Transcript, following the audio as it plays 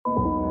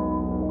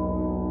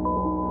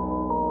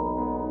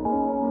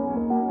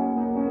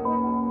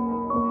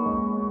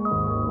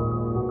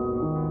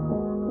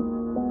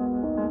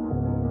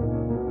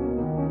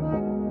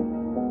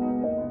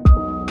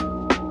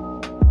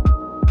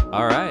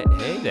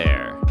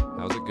there.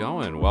 How's it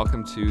going?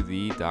 Welcome to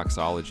the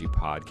Doxology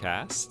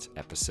Podcast,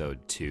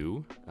 Episode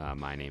 2.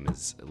 My name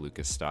is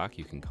Lucas Stock.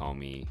 You can call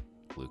me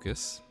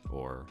Lucas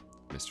or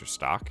Mr.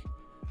 Stock.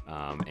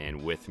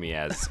 And with me,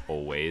 as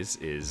always,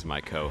 is my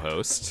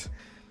co-host,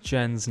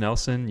 Jens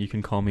Nelson. You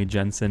can call me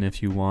Jensen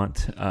if you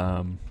want,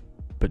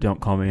 but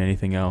don't call me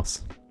anything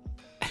else.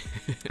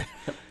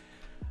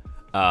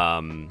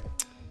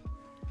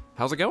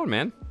 How's it going,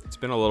 man? It's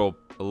been a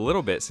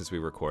little bit since we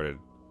recorded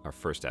our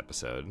first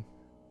episode.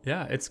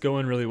 Yeah, it's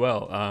going really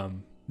well.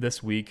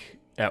 This week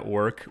at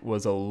work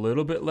was a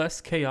little bit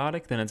less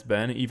chaotic than it's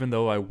been, even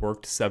though I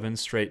worked 7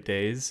 straight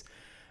days.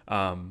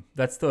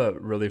 That's the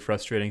really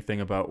frustrating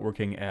thing about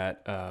working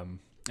at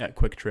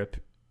Quick Trip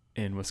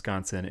in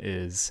Wisconsin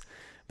is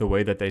the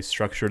way that they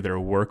structure their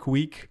work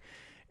week.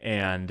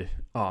 And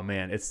oh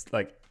man, it's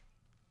like,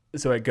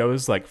 so it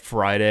goes like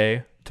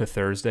Friday to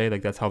Thursday,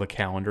 like that's how the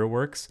calendar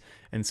works.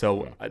 And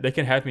so they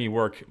can have me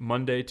work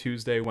Monday,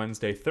 Tuesday,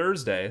 Wednesday,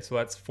 Thursday. So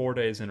that's 4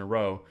 days in a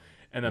row.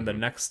 And then the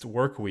next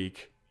work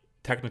week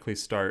technically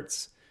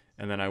starts.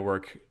 And then I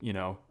work,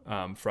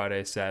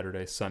 Friday,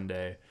 Saturday,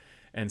 Sunday.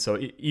 And so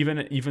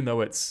even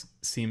though it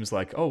seems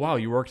like, oh, wow,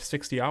 you worked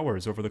 60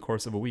 hours over the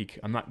course of a week,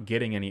 I'm not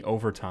getting any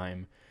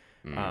overtime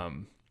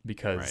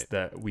because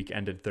the week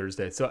ended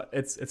Thursday. So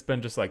it's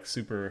been just like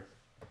super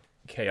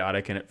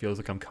chaotic, and it feels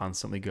like I'm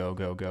constantly go.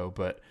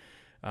 But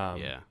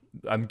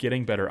I'm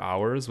getting better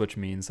hours, which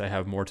means I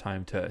have more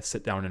time to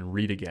sit down and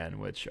read again,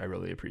 which I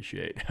really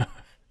appreciate.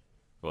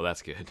 Well,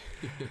 that's good.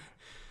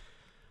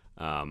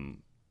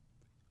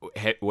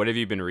 What have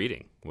you been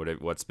reading?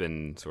 What's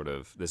been sort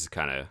of, this is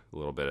kind of a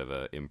little bit of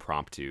a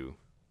impromptu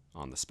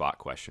on the spot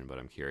question, but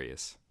I'm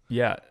curious.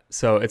 Yeah.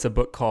 So it's a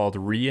book called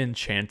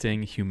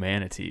Re-Enchanting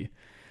Humanity.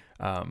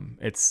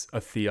 It's a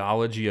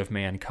theology of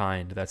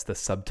mankind. That's the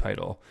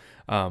subtitle.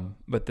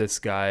 But this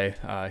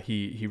guy,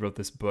 he wrote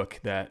this book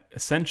that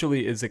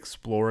essentially is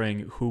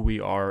exploring who we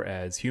are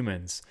as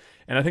humans.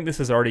 And I think this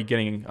is already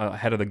getting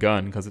ahead of the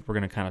gun because we're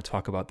going to kind of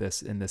talk about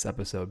this in this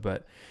episode.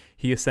 But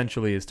he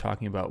essentially is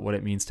talking about what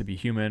it means to be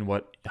human,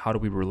 how do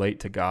we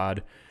relate to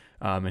God.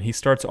 And he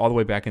starts all the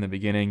way back in the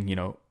beginning,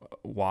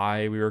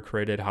 why we were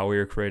created,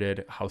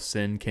 how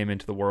sin came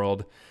into the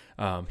world.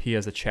 He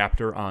has a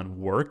chapter on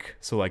work.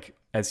 So like,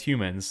 as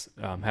humans,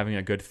 having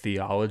a good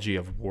theology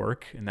of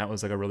work, and that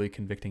was like a really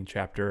convicting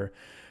chapter.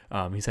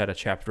 He's had a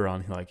chapter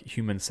on like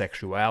human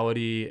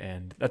sexuality,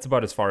 and that's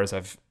about as far as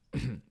I've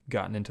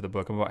gotten into the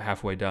book. I'm about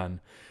halfway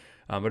done,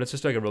 but it's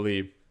just like a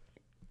really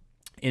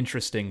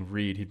interesting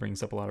read. He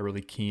brings up a lot of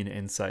really keen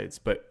insights,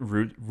 but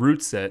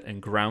roots it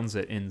and grounds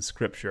it in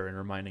Scripture, and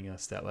reminding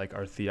us that like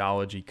our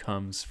theology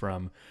comes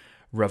from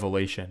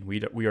revelation.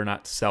 We are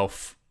not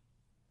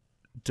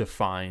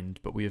self-defined,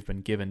 but we have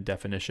been given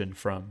definition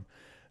from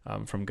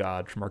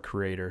God, from our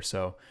Creator.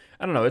 So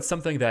I don't know. It's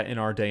something that in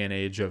our day and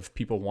age of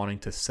people wanting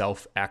to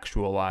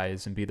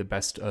self-actualize and be the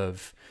best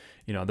of,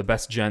 the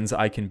best Jens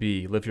I can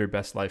be, live your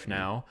best life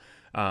now.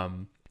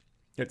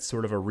 It's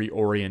sort of a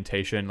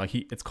reorientation. Like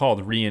it's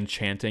called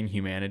Re-Enchanting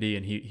Humanity,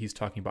 and he's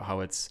talking about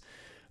how it's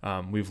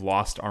we've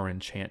lost our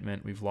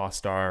enchantment, we've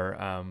lost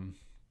our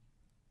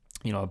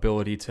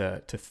ability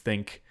to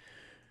think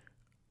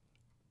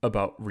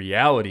about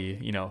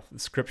reality,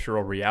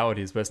 scriptural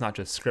realities, but it's not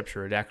just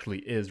scripture, it actually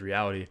is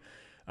reality.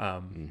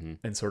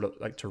 And sort of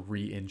like to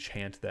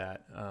re-enchant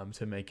that,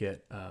 to make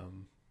it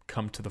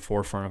come to the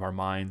forefront of our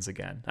minds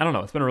again. I don't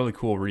know. It's been a really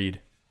cool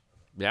read.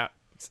 Yeah,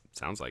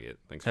 sounds like it.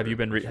 Thanks. Have you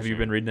been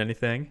reading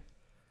anything?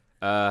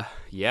 Yeah,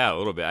 a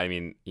little bit. I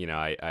mean,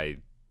 I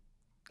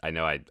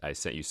know I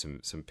sent you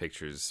some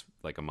pictures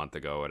like a month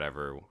ago,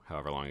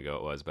 however long ago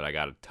it was, but I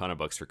got a ton of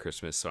books for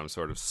Christmas, so I'm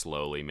sort of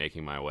slowly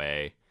making my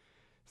way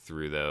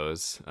through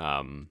those.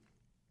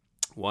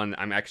 One,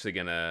 I'm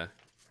gonna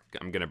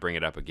bring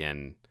it up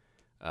again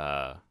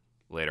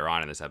later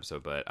on in this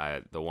episode, but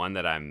the one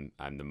that I'm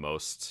the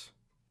most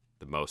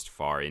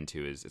far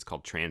into it's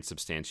called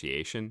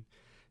Transubstantiation: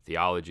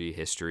 Theology,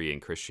 History,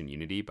 and Christian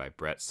Unity by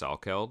Brett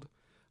Salkeld.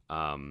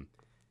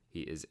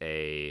 He is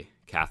a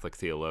Catholic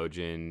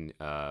theologian,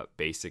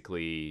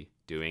 basically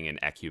doing an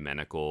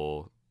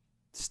ecumenical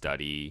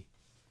study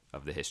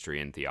of the history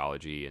and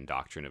theology and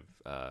doctrine of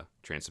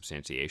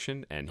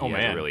transubstantiation, and he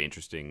has a really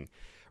interesting.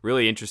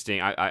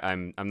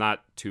 I'm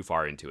not too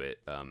far into it,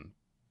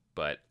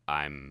 but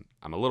I'm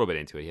a little bit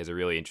into it. He has a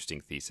really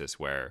interesting thesis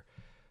where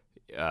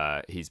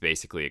he's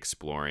basically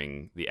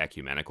exploring the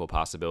ecumenical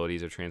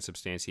possibilities of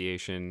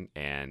transubstantiation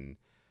and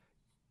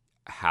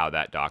how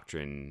that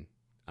doctrine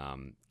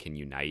can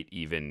unite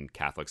even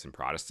Catholics and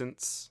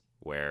Protestants,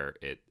 where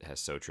it has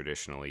so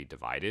traditionally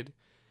divided,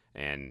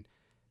 and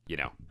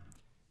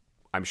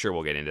I'm sure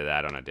we'll get into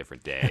that on a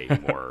different day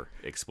more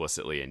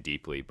explicitly and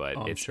deeply, but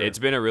it's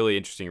been a really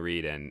interesting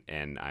read,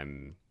 and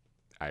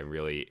I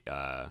really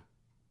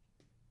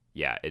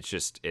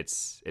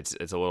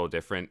it's a little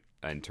different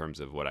in terms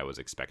of what I was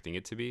expecting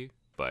it to be,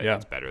 but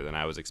it's better than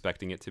I was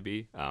expecting it to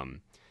be.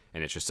 And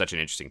it's just such an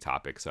interesting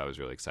topic, so I was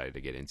really excited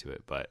to get into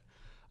it. But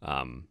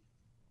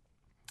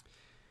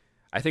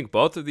I think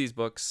both of these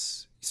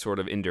books sort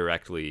of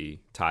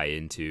indirectly tie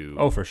into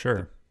Oh, for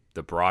sure.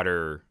 the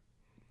broader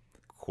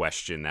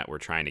question that we're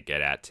trying to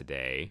get at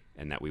today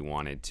and that we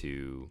wanted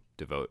to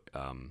devote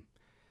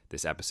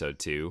this episode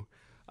to.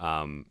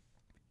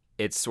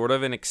 It's sort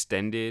of an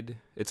extended,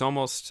 it's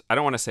almost, I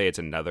don't want to say it's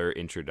another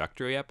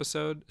introductory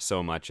episode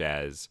so much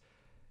as,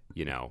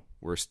 you know,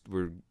 we're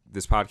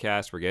this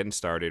podcast, we're getting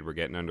started, we're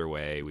getting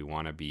underway. We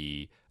want to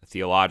be a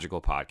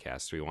theological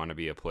podcast. We want to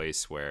be a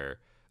place where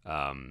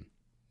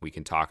we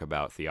can talk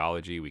about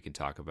theology, we can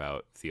talk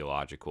about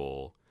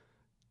theological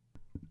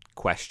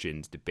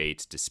questions,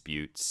 debates,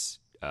 disputes,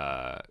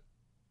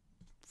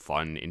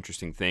 fun,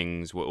 interesting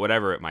things,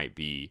 whatever it might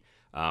be.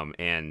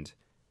 And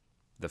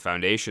the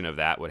foundation of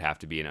that would have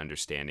to be an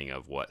understanding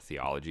of what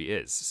theology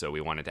is. So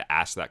we wanted to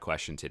ask that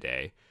question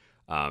today.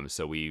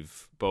 So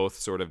we've both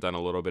sort of done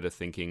a little bit of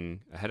thinking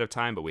ahead of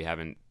time, but we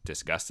haven't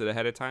discussed it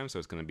ahead of time. So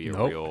it's going to be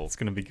It's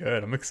going to be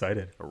good. I'm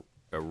excited.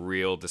 A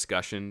real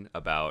discussion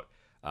about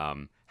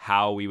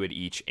how we would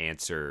each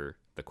answer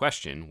the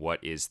question,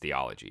 what is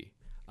theology?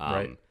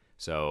 Right.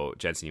 So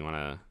Jensen, you want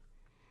to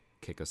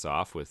kick us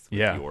off with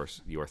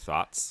your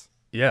thoughts?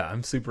 Yeah,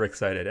 I'm super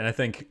excited. And I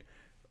think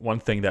one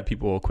thing that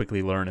people will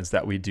quickly learn is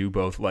that we do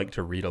both like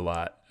to read a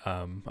lot.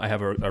 I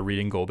have a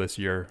reading goal this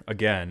year,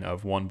 again,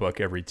 of one book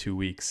every 2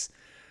 weeks.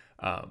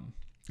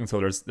 And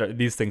so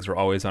these things are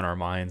always on our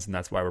minds, and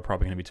that's why we're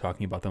probably going to be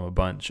talking about them a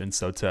bunch. And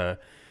so to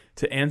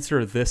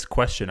answer this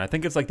question, I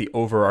think it's like the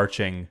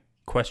overarching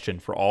question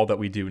for all that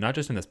we do, not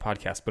just in this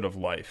podcast, but of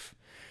life.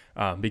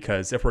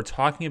 Because if we're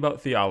talking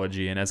about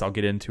theology, and as I'll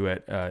get into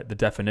it, the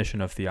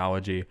definition of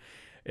theology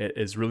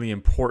is really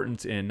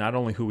important in not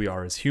only who we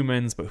are as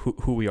humans, but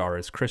who we are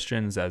as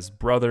Christians, as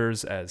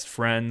brothers, as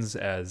friends,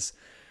 as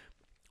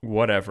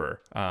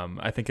whatever.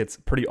 I think it's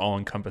pretty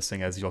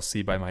all-encompassing, as you'll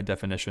see by my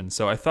definition.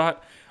 So I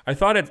thought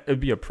it'd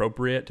be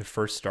appropriate to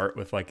first start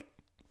with, like,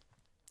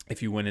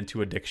 if you went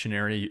into a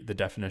dictionary, the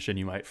definition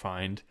you might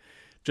find,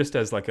 just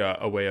as like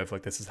a way of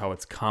like, this is how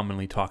it's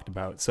commonly talked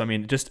about. So, I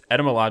mean, just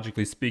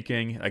etymologically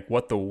speaking, like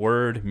what the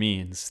word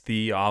means,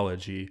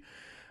 theology,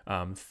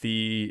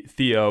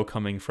 theo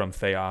coming from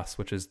theos,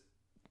 which is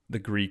the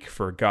Greek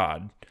for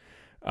God.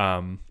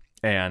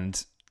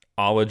 And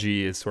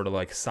ology is sort of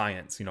like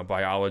science,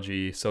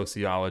 biology,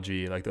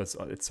 sociology, like that's,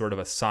 it's sort of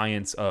a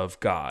science of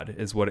God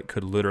is what it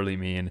could literally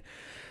mean.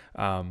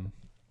 But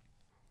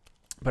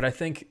I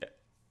think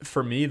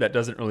for me, that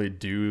doesn't really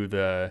do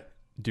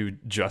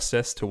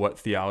justice to what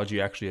theology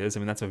actually is.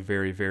 I mean, that's a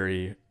very,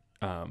 very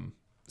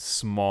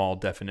small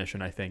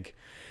definition, I think.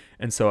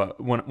 And so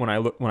when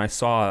I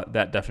saw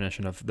that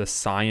definition of the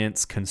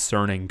science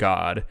concerning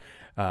God,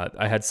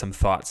 I had some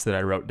thoughts that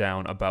I wrote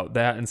down about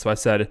that. And so I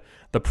said,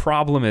 the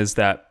problem is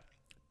that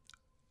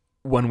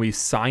when we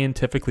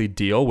scientifically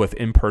deal with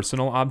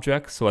impersonal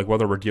objects, so like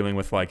whether we're dealing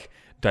with like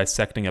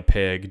dissecting a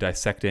pig,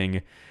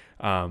 dissecting,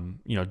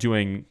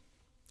 doing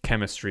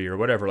chemistry or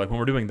whatever, like when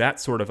we're doing that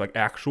sort of like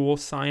actual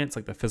science,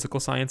 like the physical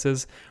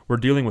sciences, we're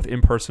dealing with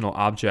impersonal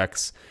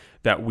objects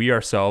that we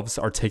ourselves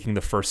are taking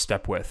the first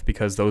step with,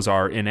 because those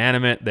are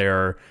inanimate,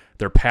 they're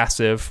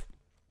passive,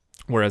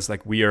 whereas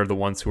like we are the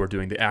ones who are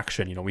doing the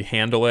action. We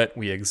handle it,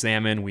 we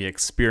examine, we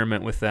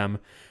experiment with them.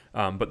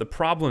 But the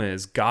problem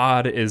is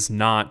God is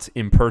not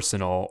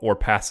impersonal or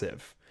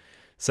passive.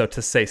 So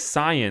to say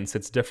science,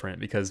 it's different,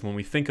 because when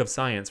we think of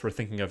science, we're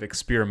thinking of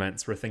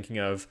experiments, we're thinking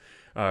of,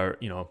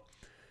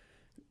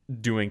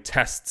 doing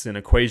tests and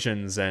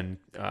equations and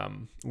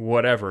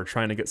whatever,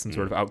 trying to get some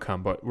sort of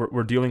outcome. But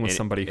we're dealing with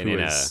somebody who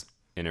is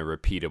in a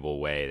repeatable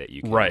way that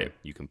you can right.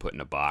 You can put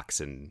in a box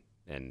and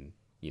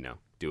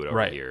do it over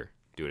right. here,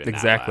 do it in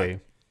exactly. that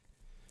lab.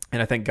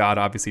 And I think God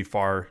obviously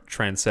far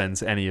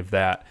transcends any of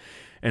that.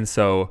 And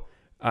so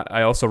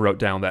I also wrote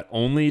down that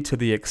only to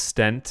the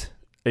extent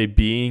a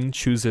being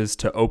chooses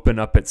to open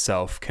up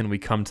itself can we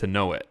come to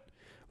know it.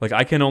 Like,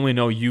 I can only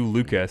know you,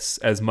 Lucas,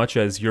 as much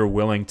as you're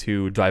willing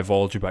to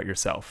divulge about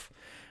yourself.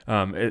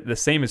 The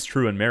same is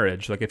true in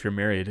marriage. Like, if you're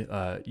married,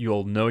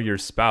 you'll know your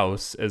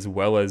spouse as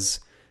well as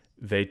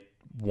they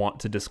want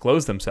to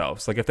disclose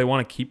themselves. Like, if they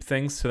want to keep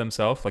things to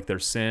themselves, like their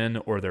sin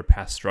or their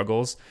past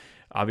struggles,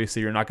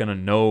 obviously you're not going to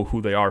know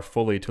who they are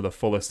fully to the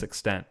fullest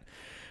extent.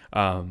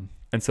 And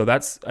so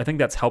I think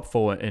that's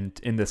helpful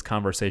in this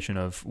conversation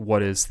of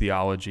what is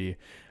theology.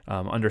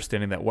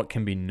 Understanding that what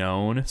can be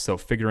known, so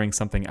figuring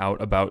something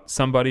out about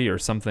somebody or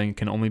something,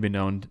 can only be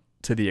known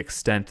to the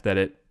extent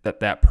that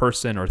that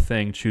person or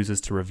thing chooses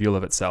to reveal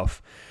of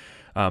itself.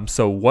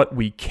 So what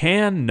we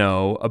can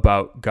know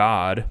about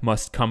God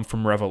must come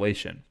from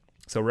revelation.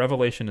 So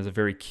revelation is a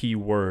very key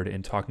word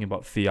in talking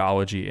about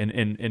theology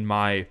in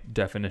my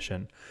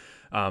definition.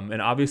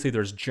 And obviously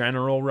there's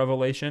general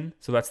revelation.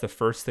 So that's the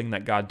first thing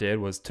that God did,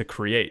 was to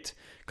create,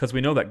 because we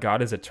know that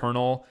God is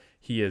eternal.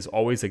 He has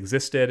always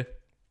existed.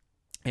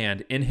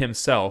 And in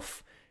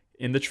himself,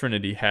 in the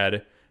Trinity,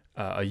 had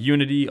a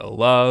unity, a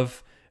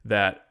love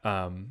that,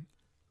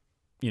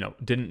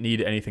 didn't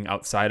need anything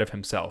outside of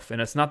himself.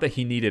 And it's not that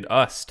he needed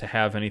us to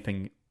have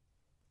anything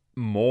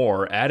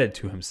more added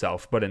to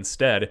himself, but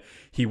instead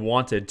he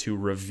wanted to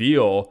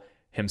reveal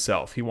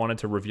himself. He wanted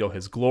to reveal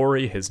his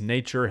glory, his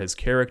nature, his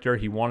character.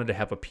 He wanted to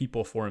have a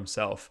people for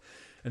himself.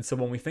 And so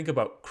when we think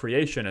about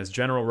creation as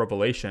general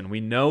revelation, we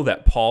know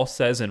that Paul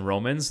says in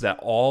Romans that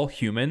all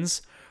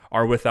humans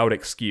are without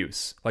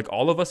excuse. Like,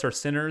 all of us are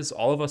sinners.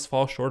 All of us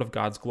fall short of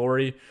God's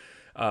glory.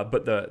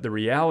 But the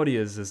reality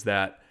is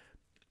that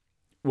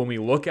when we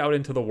look out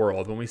into the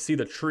world, when we see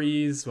the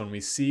trees, when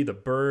we see the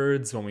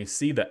birds, when we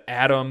see the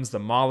atoms, the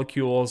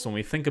molecules, when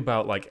we think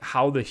about like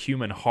how the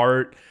human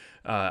heart,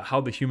 how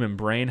the human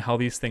brain, how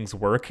these things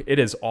work, it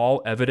is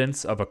all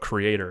evidence of a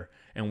creator.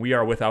 And we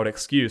are without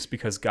excuse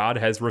because God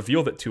has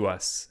revealed it to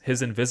us.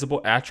 His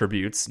invisible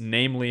attributes,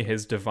 namely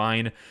his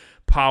divine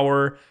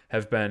power,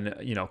 have been,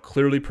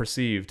 clearly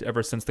perceived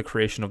ever since the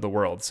creation of the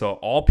world. So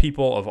all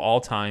people of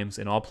all times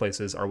in all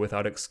places are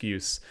without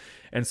excuse.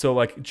 And so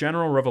like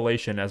general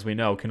revelation, as we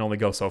know, can only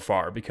go so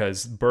far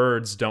because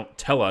birds don't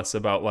tell us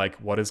about like,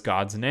 what is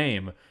God's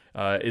name?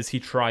 Is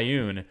he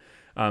triune?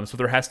 So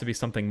there has to be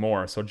something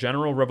more. So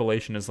general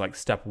revelation is like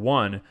step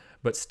one,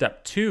 but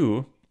step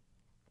two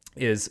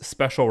is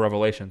special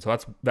revelation. So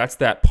that's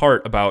that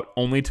part about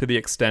only to the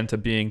extent a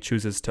being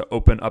chooses to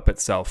open up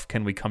itself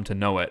can we come to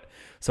know it.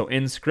 So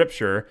in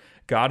Scripture,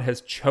 God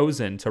has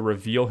chosen to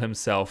reveal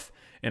himself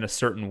in a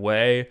certain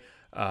way,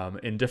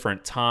 in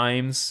different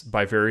times,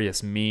 by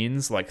various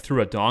means, like through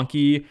a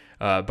donkey,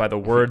 by the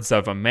words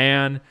of a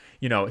man.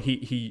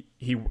 He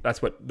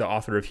that's what the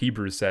author of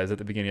Hebrews says at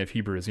the beginning of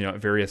Hebrews. At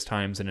various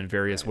times and in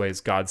various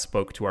ways God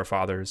spoke to our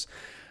fathers.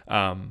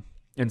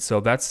 And so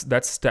that's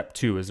step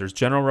two. Is there's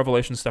general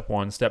revelation, step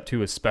one. Step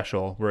two is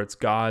special, where it's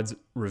God's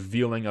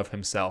revealing of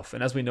himself.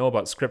 And as we know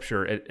about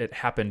Scripture, it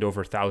happened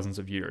over thousands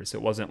of years.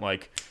 It wasn't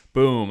like,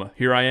 boom,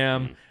 here I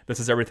am. This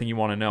is everything you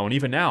want to know. And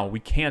even now, we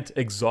can't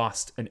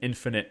exhaust an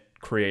infinite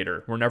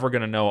creator. We're never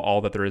going to know all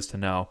that there is to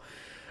know.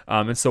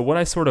 And so what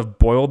I sort of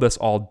boiled this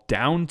all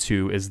down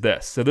to is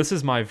this. So this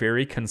is my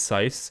very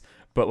concise,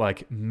 but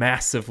like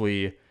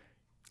massively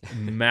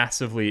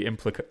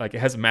it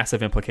has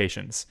massive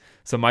implications.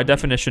 So my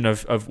definition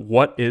of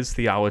what is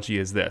theology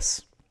is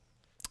this: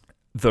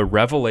 the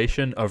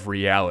revelation of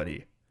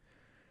reality.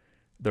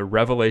 The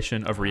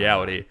revelation of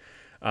reality.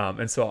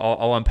 And so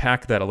I'll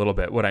unpack that a little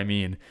bit, what I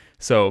mean.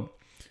 So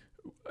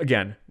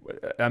again,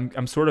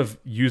 I'm sort of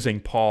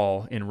using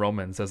Paul in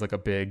Romans as like a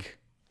big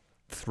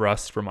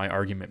thrust for my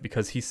argument,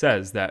 because he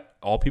says that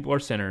all people are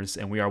sinners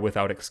and we are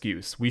without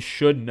excuse. We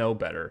should know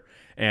better.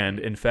 And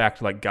in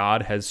fact, like,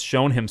 God has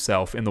shown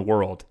himself in the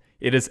world.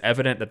 It is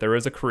evident that there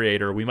is a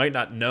creator. We might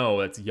not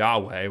know it's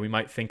Yahweh. We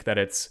might think that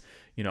it's,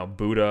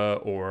 Buddha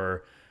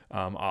or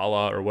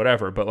Allah or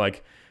whatever. But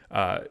like,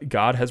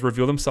 God has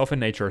revealed himself in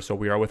nature, so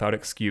we are without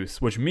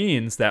excuse, which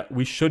means that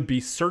we should be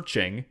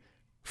searching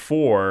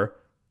for,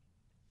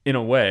 in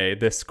a way,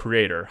 this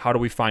creator. How do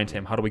we find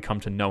him? How do we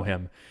come to know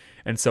him?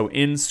 And so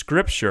in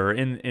Scripture,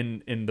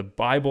 in the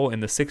Bible,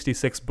 in the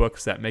 66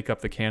 books that make up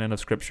the canon of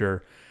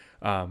Scripture,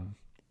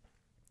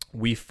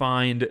 we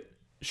find,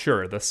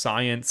 sure, the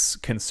science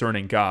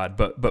concerning God,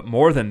 but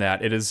more than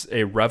that, it is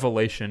a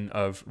revelation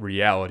of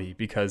reality,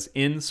 because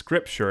in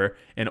Scripture,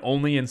 and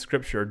only in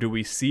Scripture, do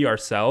we see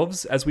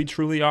ourselves as we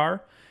truly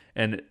are.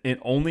 And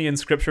only in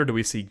Scripture do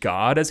we see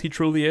God as he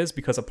truly is,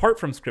 because apart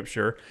from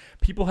Scripture,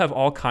 people have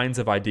all kinds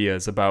of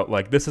ideas about,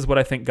 like, this is what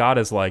I think God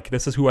is like,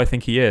 this is who I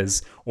think he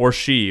is, or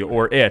she,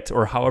 or it,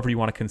 or however you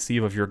want to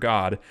conceive of your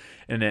God.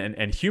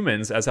 And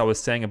humans, as I was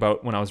saying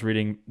about when I was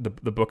reading the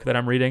book that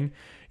I'm reading,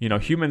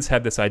 humans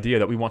have this idea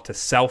that we want to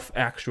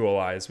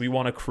self-actualize. We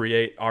want to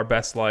create our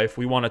best life.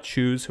 We want to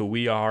choose who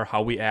we are,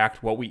 how we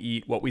act, what we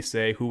eat, what we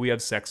say, who we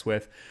have sex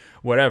with,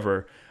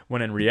 whatever.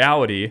 When in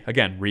reality,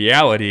 again,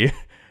 reality...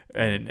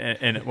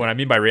 And what I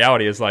mean by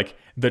reality is like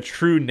the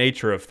true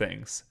nature of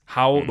things,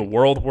 how the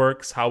world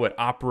works, how it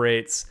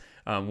operates,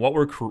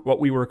 what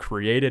we were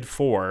created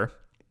for.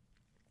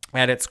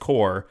 At its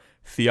core,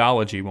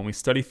 theology. When we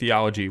study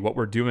theology, what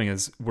we're doing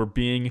is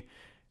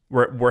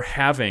we're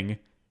having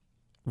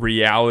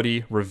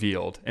reality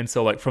revealed. And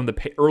so, like, from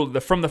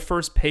the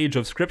first page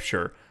of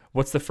Scripture,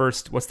 what's the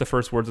first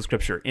words of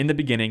Scripture? In the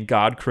beginning,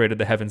 God created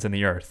the heavens and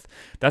the earth.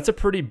 That's a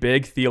pretty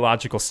big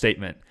theological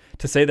statement.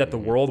 To say that the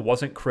world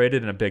wasn't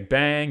created in a big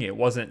bang, it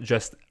wasn't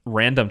just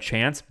random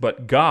chance,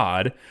 but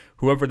God,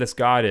 whoever this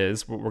God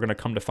is, we're going to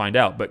come to find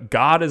out, but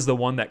God is the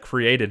one that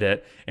created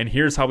it, and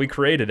here's how he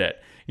created it.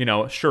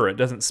 Sure, it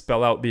doesn't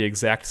spell out the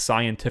exact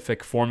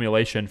scientific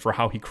formulation for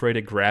how he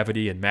created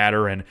gravity and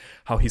matter and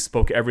how he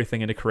spoke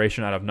everything into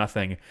creation out of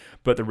nothing,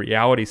 but the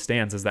reality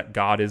stands is that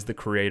God is the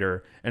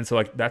creator. And so,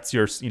 like, that's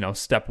your,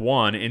 step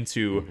one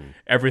into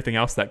everything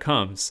else that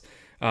comes.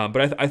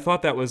 But I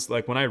thought that was,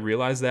 like, when I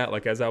realized that,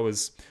 like, as I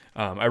was,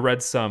 I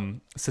read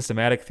some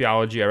systematic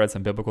theology, I read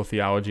some biblical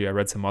theology, I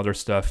read some other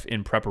stuff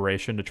in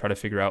preparation to try to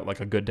figure out, like,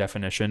 a good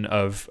definition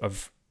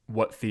of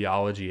what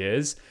theology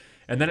is.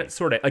 And then it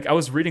sort of, like, I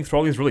was reading through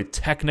all these really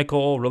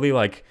technical, really,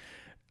 like,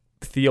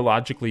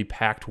 theologically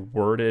packed,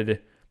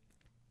 worded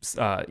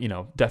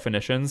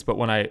definitions. But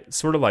when I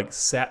sort of like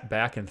sat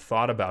back and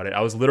thought about it,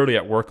 I was literally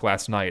at work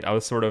last night.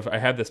 I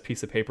had this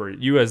piece of paper.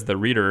 You as the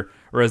reader,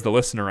 or as the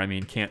listener, I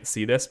mean, can't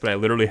see this, but I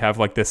literally have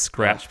like this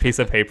scratched piece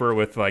of paper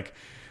with like,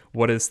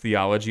 what is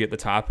theology at the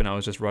top? And I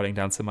was just writing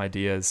down some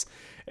ideas.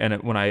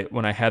 And when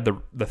I had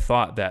the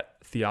thought that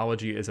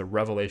theology is a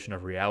revelation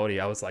of reality,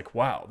 I was like,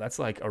 wow, that's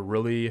like a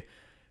really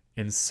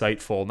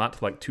insightful, not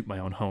to like toot my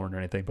own horn or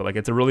anything, but like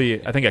it's a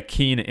really, I think, a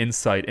keen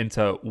insight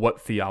into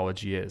what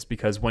theology is.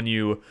 Because when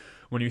you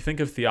think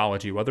of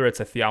theology, whether it's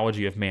a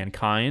theology of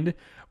mankind,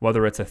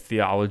 whether it's a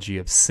theology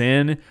of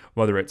sin,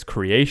 whether it's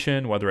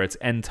creation, whether it's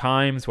end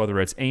times, whether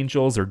it's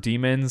angels or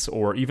demons,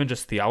 or even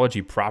just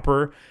theology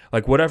proper,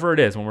 like whatever it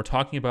is, when we're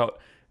talking about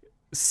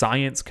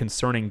science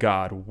concerning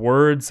God,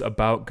 words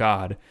about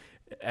God,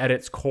 at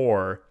its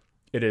core,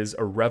 it is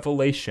a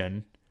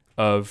revelation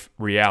of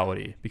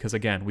reality. Because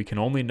again, we can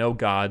only know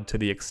God to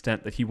the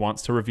extent that he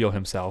wants to reveal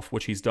himself,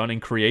 which he's done in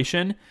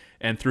creation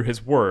and through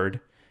his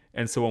word.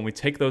 And so when we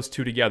take those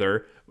two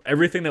together,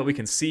 everything that we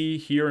can see,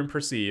 hear, and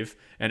perceive,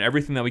 and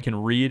everything that we can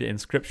read in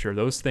Scripture,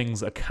 those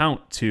things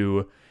account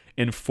to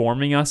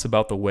informing us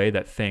about the way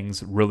that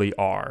things really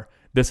are.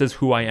 This is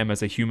who I am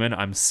as a human.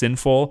 I'm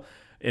sinful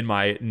in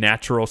my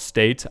natural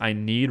state. I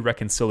need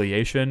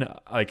reconciliation.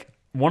 Like,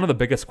 one of the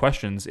biggest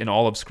questions in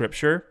all of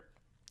Scripture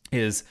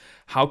is,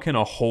 how can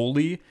a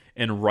holy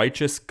and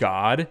righteous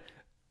God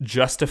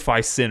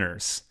justify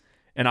sinners?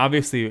 And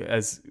obviously,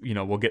 as you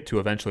know, we'll get to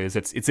eventually, is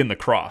it's in the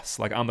cross.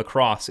 Like, on the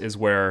cross is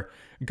where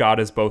God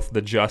is both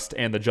the just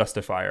and the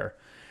justifier.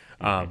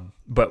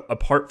 But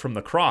apart from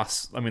the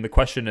cross, I mean, the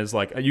question is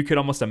like, you could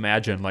almost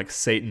imagine like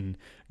Satan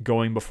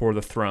going before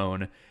the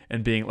throne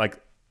and being like,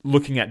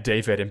 looking at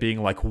David and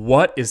being like,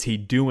 what is he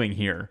doing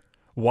here?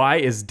 Why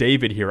is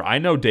David here? I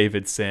know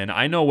David's sin.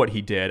 I know what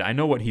he did. I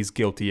know what he's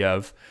guilty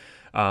of.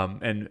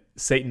 And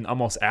Satan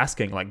almost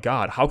asking like,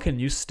 God, how can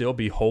you still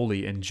be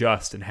holy and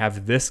just and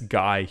have this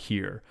guy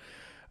here?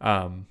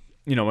 And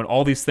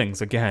all these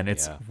things, again,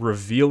 it's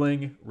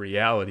revealing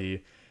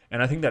reality.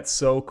 And I think that's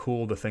so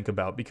cool to think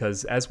about,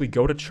 because as we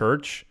go to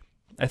church,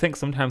 I think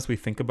sometimes we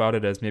think about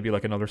it as maybe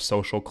like another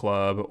social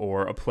club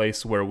or a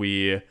place where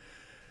we,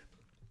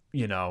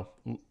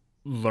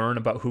 learn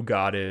about who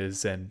God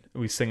is and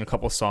we sing a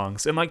couple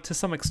songs. And like, to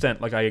some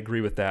extent, like, I agree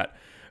with that.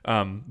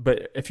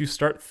 But if you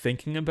start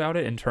thinking about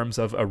it in terms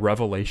of a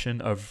revelation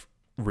of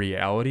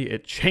reality,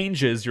 it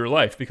changes your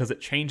life, because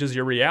it changes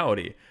your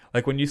reality.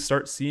 Like, when you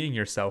start seeing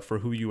yourself for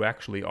who you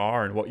actually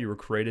are and what you were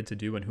created to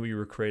do and who you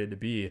were created to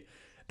be,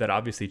 that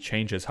obviously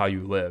changes how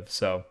you live.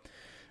 So,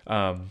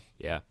 I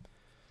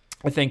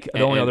think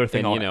the only other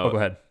thing, go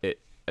ahead. I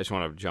just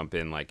want to jump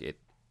in, like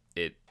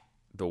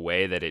the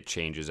way that it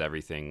changes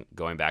everything,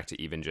 going back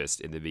to even just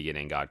in the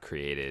beginning, God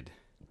created,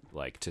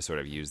 like, to sort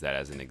of use that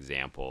as an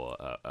example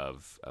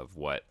of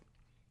what,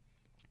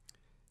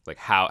 like,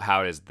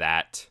 how does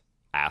that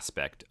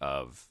aspect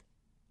of,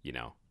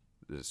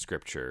 the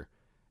Scripture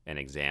an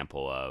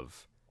example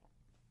of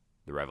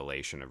the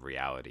revelation of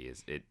reality?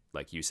 Is it,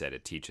 like you said,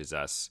 it teaches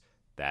us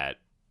that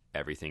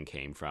everything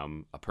came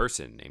from a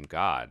person named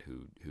God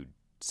who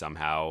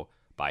somehow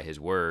by his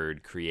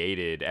word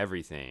created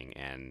everything.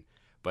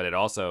 But it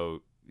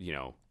also,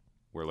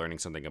 we're learning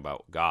something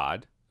about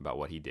God, about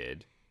what he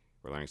did.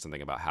 We're learning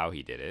something about how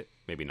he did it.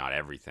 Maybe not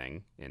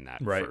everything in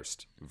that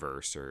first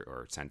verse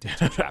or sentence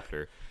or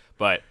chapter.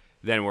 But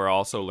then we're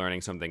also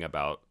learning something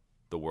about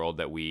the world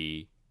that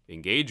we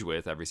engage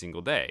with every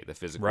single day. The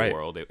physical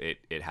world,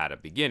 it had a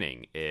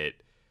beginning.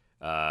 It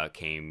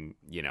came,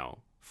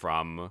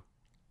 from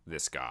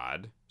this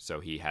God. So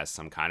he has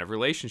some kind of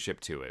relationship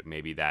to it.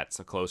 Maybe that's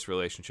a close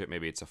relationship.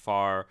 Maybe it's a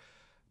far.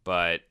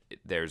 But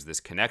there's this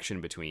connection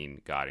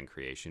between God and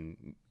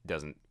creation.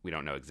 We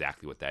don't know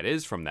exactly what that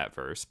is from that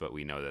verse, but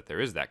we know that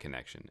there is that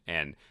connection.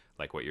 And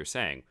like what you're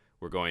saying,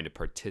 we're going to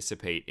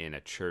participate in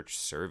a church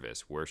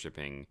service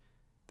worshiping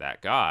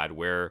that God.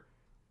 We're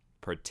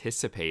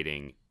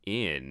participating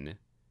in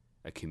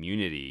a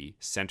community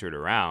centered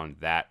around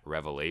that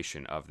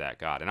revelation of that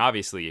God. And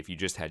obviously, if you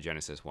just had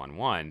Genesis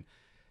 1:1,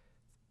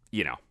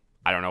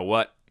 I don't know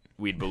what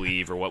we'd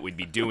believe or what we'd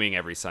be doing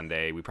every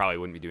Sunday. We probably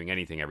wouldn't be doing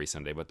anything every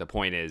Sunday. But the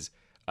point is,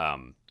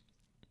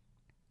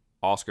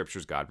 all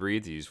scriptures God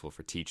breathes, useful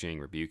for teaching,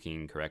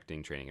 rebuking,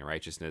 correcting, training in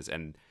righteousness.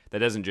 And that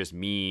doesn't just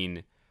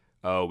mean,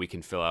 we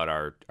can fill out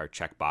our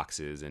check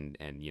boxes and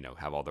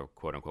have all the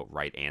quote unquote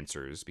right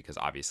answers, because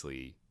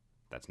obviously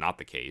that's not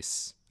the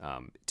case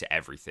to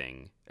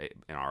everything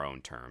in our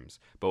own terms.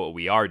 But what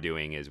we are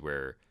doing is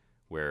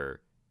we're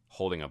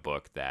holding a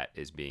book that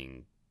is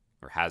being,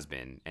 or has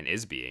been and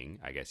is being,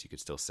 I guess you could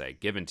still say,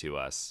 given to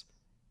us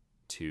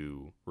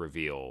to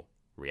reveal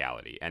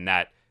reality. And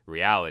that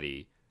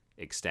reality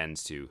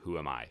extends to, who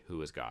am I?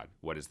 Who is God?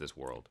 What is this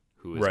world?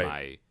 Who is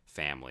my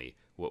family?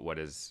 What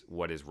is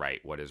right?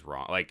 What is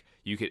wrong? Like,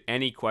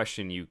 any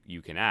question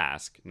you can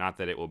ask, not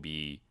that it will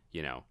be,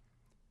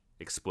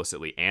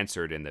 explicitly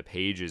answered in the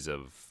pages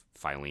of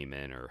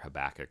Philemon or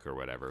Habakkuk or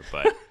whatever,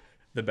 but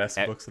the best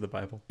books of the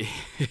Bible.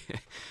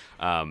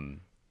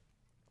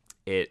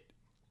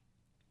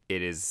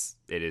 it is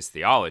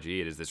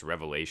theology. It is this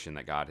revelation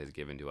that God has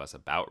given to us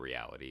about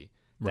reality.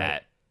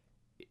 Right.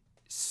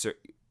 That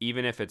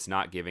even if it's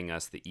not giving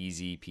us the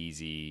easy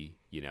peasy,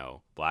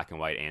 black and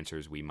white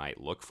answers we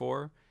might look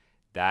for,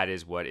 that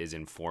is what is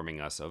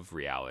informing us of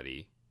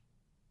reality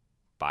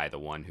by the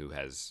one who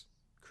has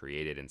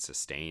created and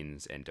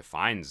sustains and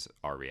defines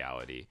our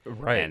reality.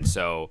 Right. And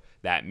so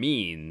that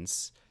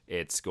means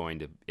it's going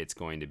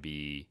to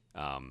be,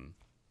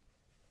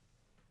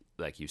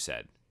 like you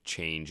said,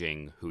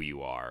 changing who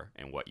you are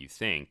and what you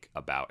think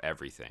about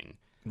everything.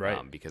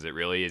 Right. Because it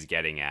really is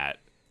getting at,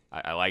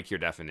 I like your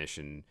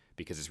definition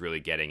because it's really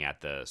getting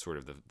at the sort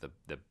of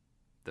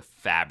the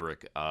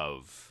fabric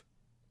of,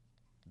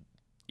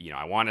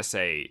 I want to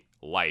say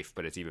life,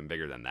 but it's even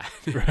bigger than that.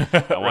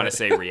 I want to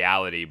say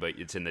reality, but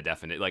it's in the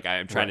definite. Like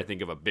I'm trying to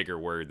think of a bigger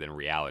word than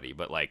reality,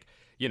 but like,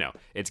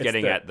 it's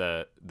getting at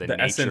the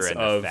nature and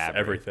the fabric.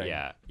 Everything.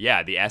 Yeah.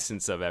 Yeah. The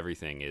essence of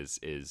everything is,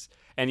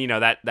 and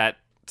that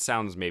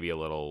sounds maybe a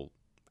little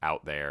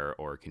out there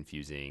or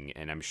confusing.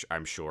 And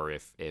I'm sure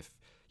if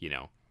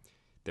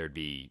there'd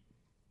be,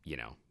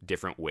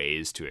 different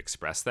ways to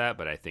express that,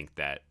 but I think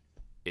that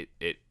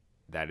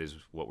that is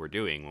what we're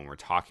doing when we're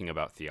talking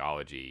about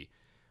theology.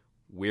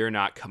 We're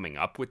not coming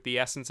up with the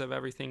essence of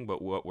everything,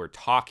 but what we're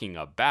talking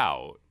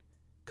about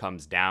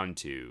comes down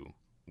to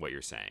what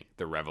you're saying,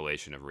 the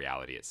revelation of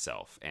reality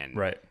itself. And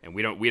right. And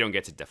we don't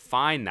get to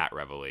define that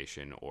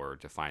revelation or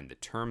define the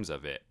terms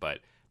of it,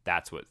 but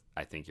that's what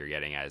I think you're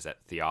getting at, is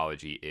that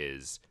theology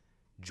is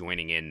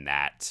joining in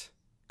that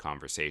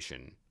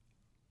conversation,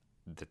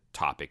 the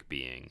topic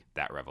being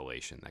that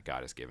revelation that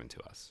God has given to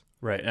us.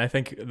 Right. And I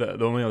think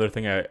the only other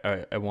thing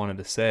I wanted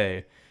to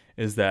say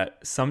is that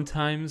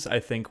sometimes I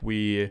think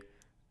we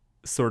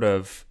sort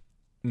of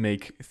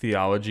make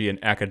theology an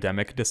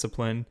academic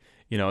discipline,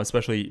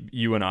 especially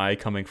you and I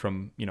coming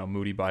from,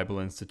 Moody Bible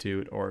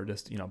Institute or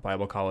just,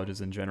 Bible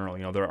colleges in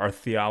general. There are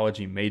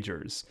theology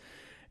majors.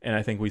 And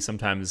I think we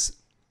sometimes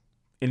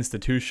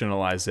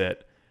institutionalize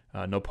it,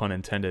 no pun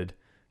intended,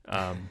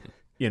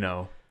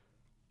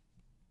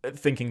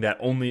 thinking that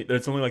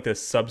there's only like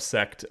this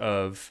subsect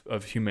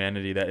of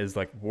humanity that is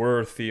like,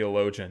 we're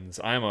theologians.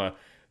 I'm a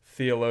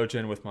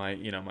theologian with my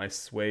my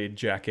suede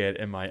jacket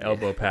and my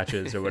elbow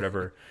patches or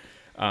whatever.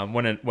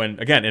 When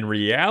again, in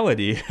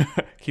reality,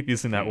 keep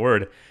using that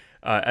word,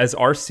 as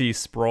R.C.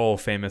 Sproul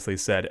famously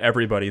said,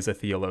 everybody's a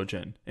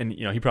theologian. And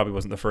he probably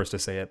wasn't the first to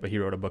say it, but he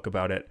wrote a book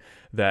about it,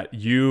 that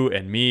you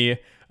and me,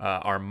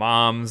 our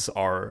moms,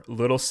 our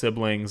little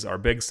siblings, our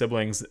big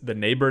siblings, the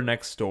neighbor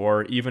next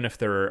door, even if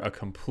they're a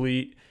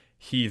complete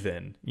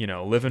heathen,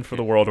 living for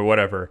the world or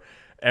whatever,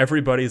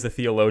 everybody's a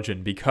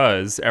theologian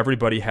because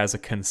everybody has a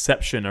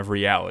conception of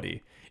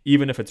reality,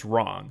 even if it's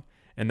wrong.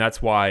 And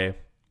that's why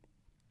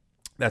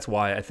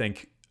I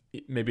think,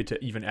 maybe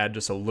to even add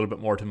just a little bit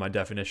more to my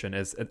definition,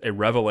 is a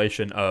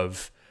revelation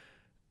of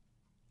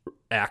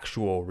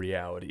actual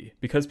reality,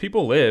 because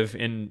people live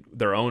in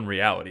their own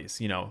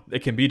realities. It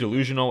can be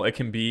delusional, it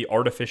can be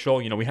artificial.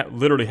 We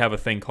literally have a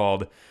thing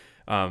called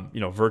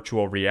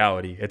virtual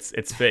reality.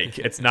 It's fake.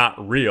 It's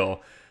not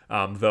real.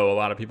 Though a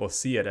lot of people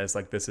see it as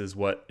like, this is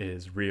what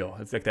is real.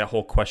 It's like that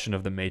whole question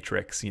of the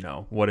Matrix,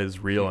 what is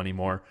real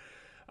anymore?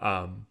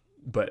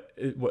 But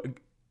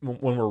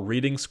when we're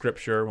reading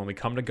scripture, when we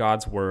come to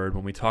God's word,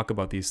 when we talk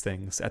about these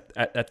things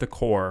at the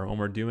core, when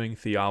we're doing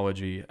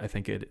theology, I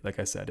think like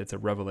I said, it's a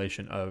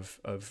revelation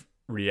of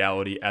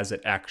reality as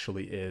it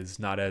actually is,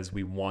 not as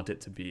we want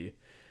it to be.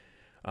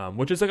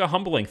 Which is like a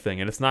humbling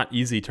thing, and it's not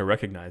easy to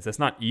recognize. It's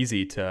not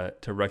easy to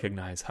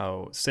recognize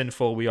how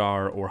sinful we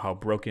are, or how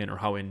broken, or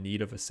how in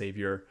need of a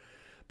savior.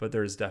 But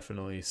there's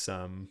definitely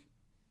some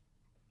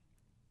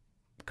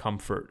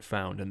comfort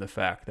found in the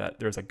fact that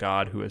there's a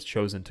God who has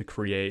chosen to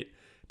create,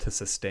 to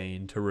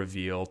sustain, to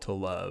reveal, to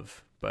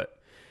love. But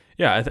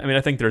yeah,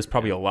 I think there's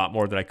probably a lot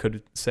more that I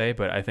could say,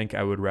 but I think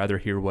I would rather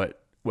hear what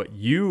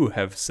you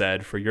have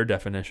said for your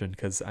definition,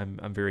 because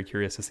I'm very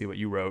curious to see what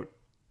you wrote.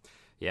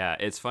 Yeah,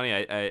 it's funny.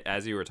 I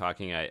as you were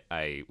talking,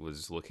 I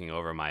was looking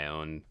over my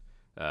own,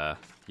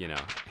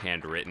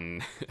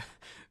 handwritten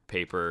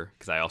paper,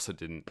 because I also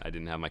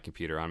didn't have my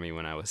computer on me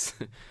when I was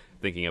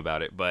thinking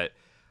about it. But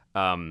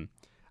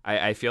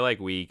I feel like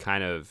we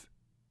kind of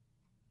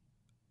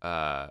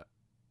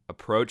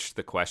approached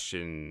the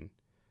question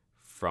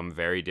from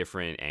very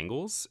different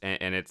angles,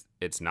 and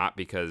it's not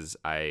because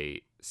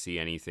I see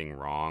anything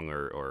wrong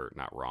or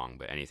not wrong,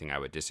 but anything I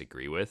would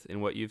disagree with in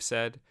what you've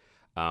said.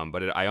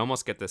 But I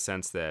almost get the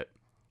sense that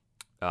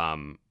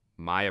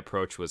my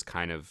approach was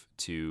kind of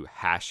to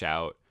hash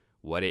out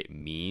what it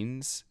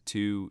means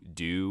to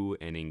do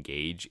and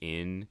engage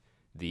in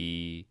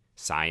the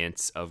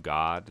science of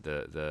God,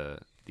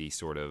 the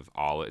sort of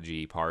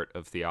ology part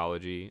of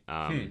theology,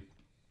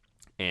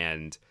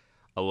 and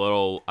I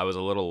was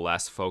a little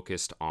less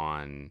focused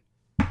on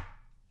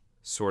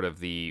sort of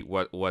the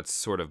what's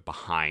sort of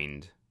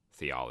behind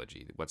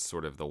theology, what's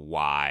sort of the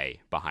why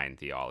behind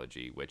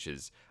theology, which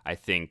is, I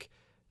think,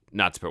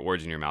 not to put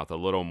words in your mouth, a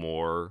little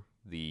more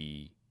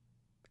the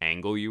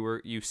angle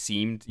your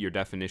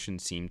definition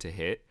seemed to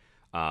hit.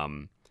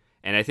 And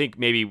And I think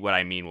maybe what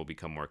I mean will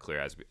become more clear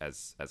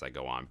as I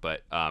go on.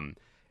 But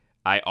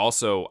I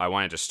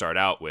wanted to start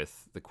out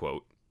with the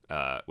quote,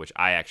 which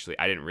I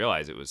didn't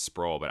realize it was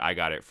Sproul, but I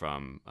got it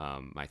from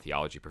my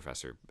theology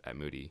professor at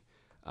Moody.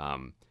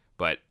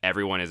 But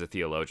everyone is a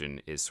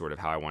theologian is sort of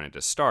how I wanted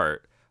to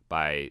start,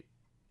 by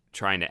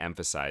trying to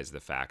emphasize the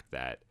fact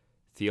that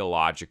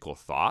theological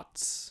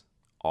thoughts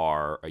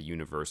are a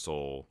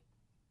universal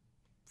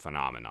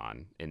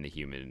phenomenon in the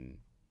human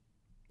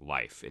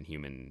life, in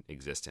human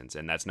existence.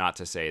 And that's not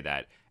to say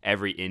that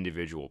every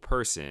individual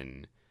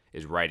person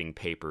is writing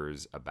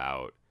papers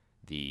about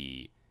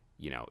the,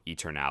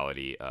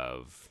 eternality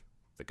of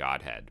the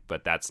Godhead.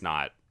 But that's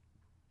not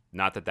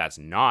that that's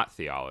not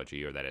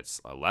theology, or that it's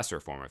a lesser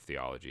form of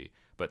theology,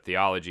 but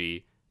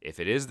theology, if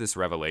it is this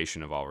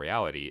revelation of all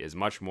reality, is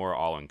much more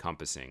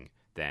all-encompassing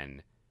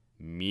than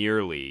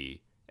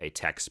merely a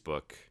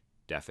textbook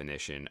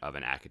definition of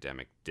an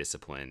academic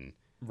discipline.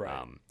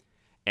 Right.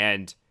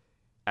 And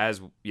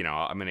as you know,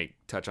 I'm going to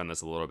touch on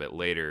this a little bit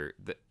later.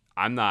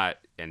 I'm not,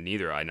 and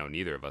I know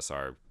neither of us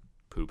are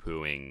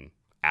poo-pooing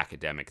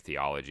academic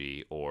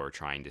theology or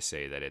trying to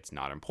say that it's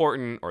not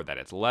important or that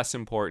it's less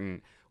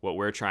important. What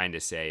we're trying to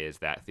say is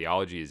that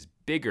theology is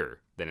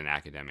bigger than an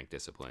academic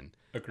discipline.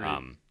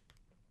 Agreed.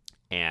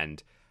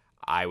 And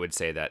I would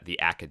say that the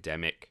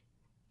academic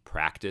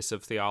practice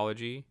of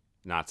theology,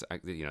 it's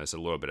a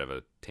little bit of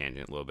a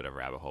tangent, a little bit of a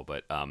rabbit hole,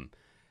 but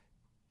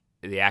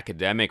the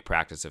academic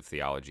practice of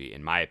theology,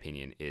 in my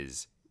opinion,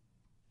 is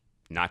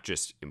not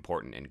just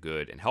important and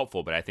good and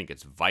helpful, but I think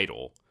it's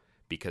vital,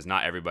 because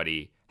not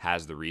everybody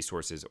has the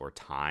resources or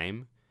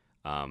time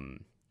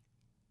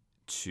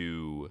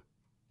to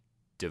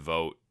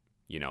devote,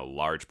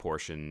 large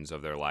portions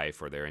of their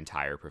life or their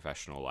entire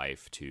professional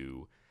life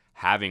to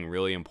having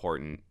really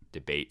important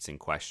debates and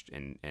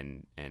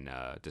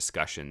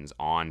discussions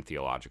on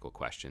theological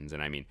questions.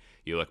 And I mean,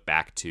 you look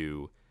back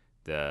to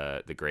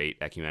the great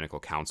ecumenical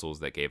councils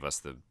that gave us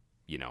the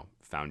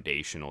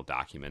foundational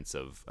documents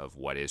of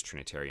what is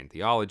Trinitarian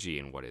theology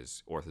and what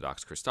is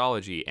Orthodox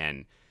Christology,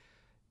 and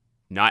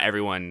not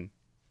everyone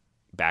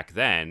back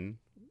then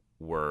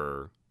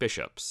were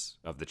bishops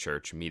of the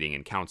church meeting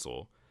in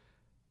council,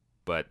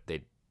 but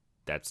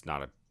that's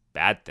not a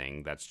bad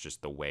thing. That's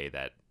just the way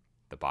that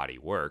the body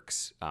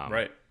works.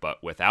 Right.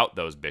 But without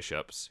those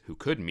bishops who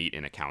could meet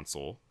in a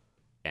council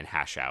and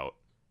hash out,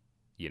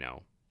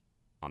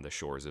 on the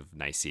shores of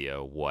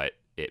Nicaea, what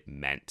it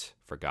meant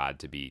for God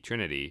to be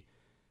Trinity,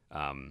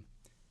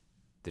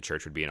 the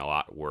church would be in a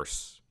lot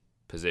worse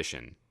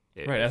position.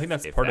 Right. I think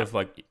that's part of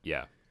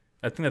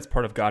I think that's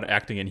part of God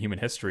acting in human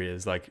history,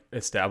 is like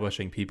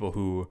establishing people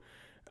who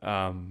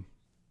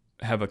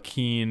have a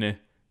keen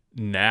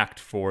knack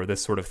for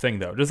this sort of thing,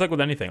 though. Just like with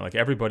anything, like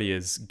everybody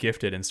is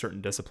gifted in certain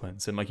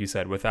disciplines. And like you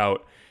said,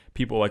 without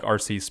people like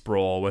R.C.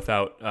 Sproul,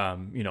 without,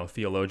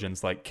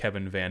 theologians like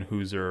Kevin Van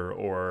Hooser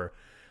or,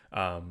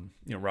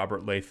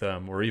 Robert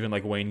Latham, or even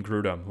like Wayne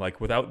Grudem,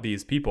 like without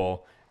these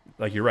people,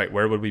 like you're right,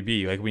 where would we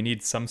be? Like we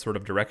need some sort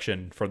of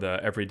direction for the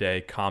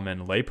everyday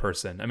common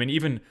layperson. I mean,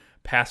 even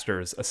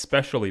pastors,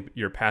 especially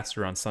your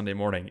pastor on Sunday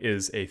morning,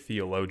 is a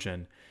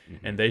theologian,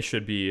 and that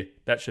should be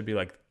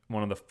like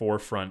one of the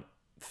forefront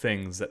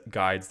things that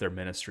guides their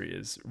ministry,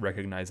 is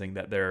recognizing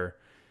that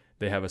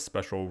they have a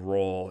special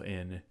role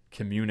in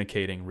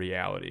communicating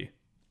reality.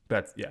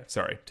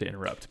 Sorry to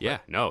interrupt. Yeah,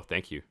 no,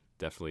 thank you.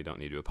 Definitely don't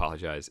need to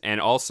apologize.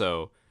 And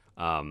also,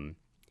 to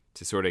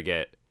sort of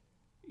get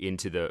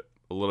into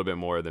a little bit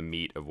more of the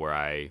meat of where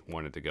I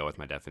wanted to go with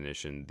my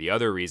definition, the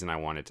other reason I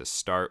wanted to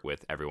start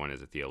with everyone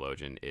as a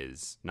theologian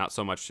is not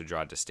so much to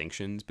draw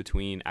distinctions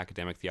between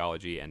academic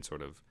theology and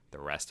sort of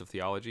the rest of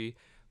theology,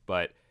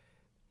 but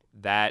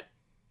that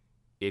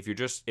if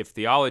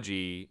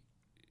theology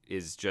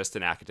is just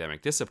an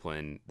academic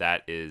discipline,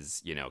 that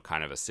is,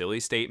 kind of a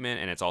silly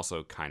statement, and it's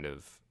also kind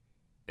of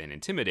an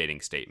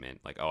intimidating statement.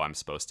 Like, oh, I'm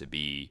supposed to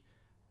be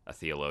a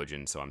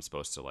theologian, so I'm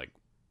supposed to like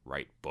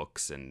write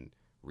books and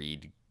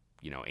read,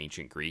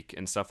 ancient Greek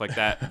and stuff like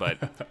that. But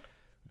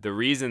the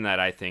reason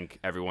that I think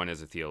everyone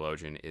is a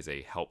theologian is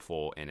a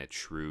helpful and a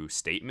true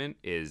statement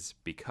is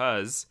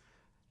because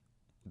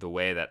the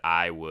way that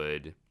I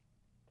would,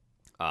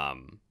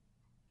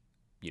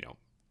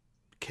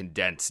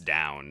 condense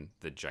down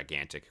the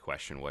gigantic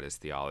question, what is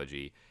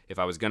theology? If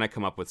I was going to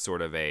come up with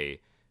sort of a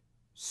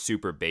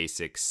super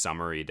basic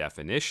summary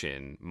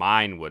definition,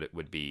 mine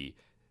would be,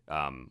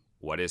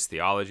 what is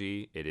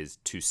theology? It is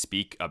to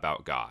speak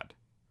about God.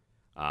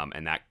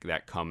 And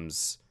that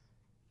comes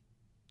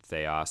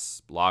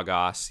theos,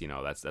 logos,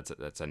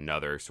 that's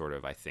another sort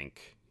of, I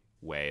think,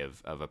 way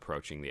of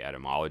approaching the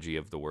etymology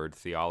of the word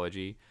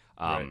theology.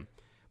 Right.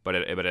 But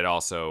it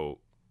also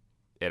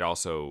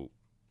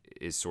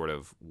is sort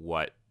of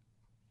what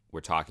we're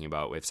talking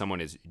about. If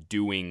someone is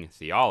doing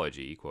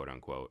theology, quote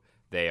unquote,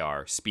 they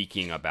are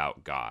speaking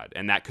about God.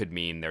 And that could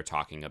mean they're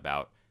talking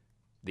about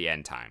the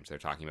end times. They're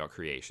talking about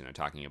creation. They're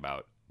talking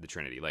about the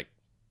Trinity, like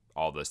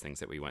all those things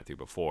that we went through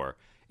before.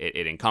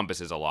 It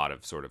encompasses a lot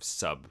of sort of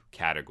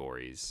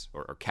subcategories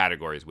or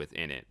categories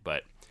within it.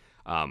 But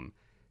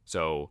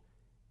so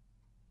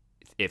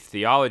if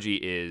theology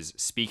is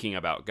speaking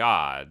about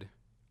God,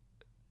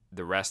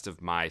 the rest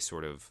of my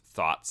sort of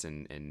thoughts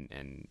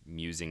and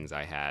musings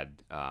I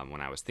had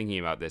when I was thinking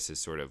about this is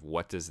sort of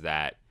what does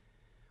that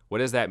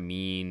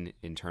mean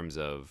in terms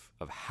of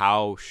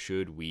how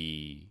should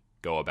we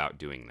go about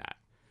doing that?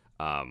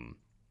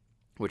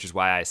 Which is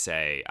why I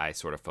say I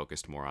sort of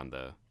focused more on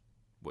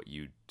what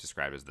you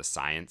described as the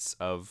science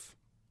of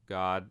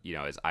God.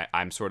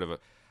 I'm sort of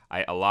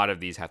a lot of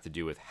these have to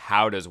do with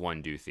how does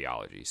one do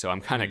theology. So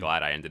I'm kind of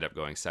glad I ended up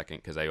going second,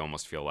 because I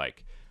almost feel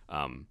like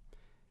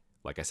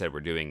I said,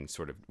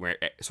 we're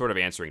sort of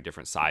answering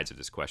different sides of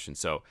this question.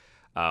 So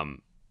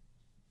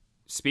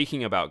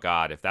speaking about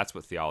God, if that's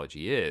what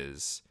theology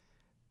is,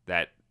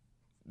 that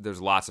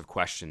there's lots of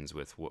questions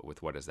with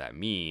what does that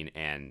mean,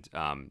 and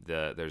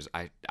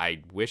I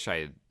wish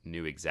I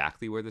knew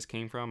exactly where this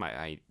came from.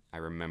 I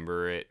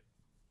remember it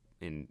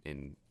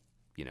in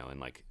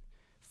like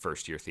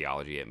first year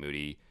theology at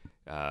Moody.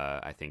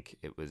 I think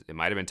it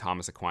might have been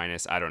Thomas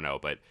Aquinas. I don't know,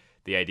 but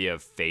the idea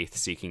of faith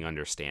seeking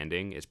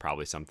understanding is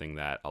probably something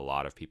that a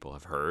lot of people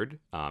have heard,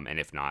 and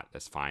if not,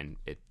 that's fine.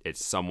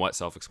 It's somewhat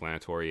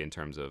self-explanatory in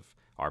terms of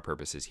our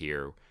purposes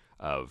here.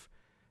 Of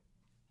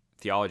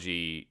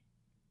theology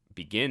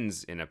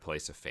begins in a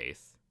place of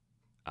faith.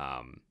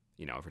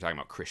 If we're talking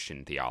about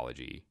Christian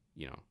theology,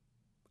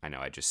 I know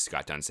I just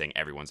got done saying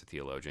everyone's a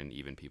theologian,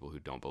 even people who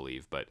don't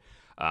believe, but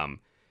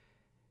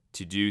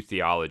to do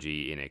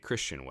theology in a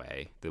Christian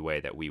way, the way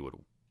that we would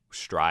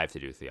strive to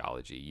do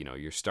theology,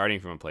 you're starting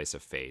from a place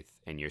of faith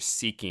and you're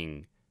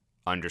seeking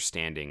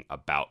understanding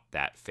about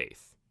that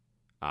faith.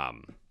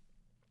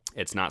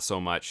 It's not so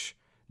much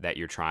that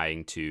you're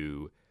trying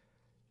to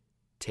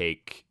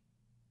take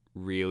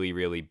really,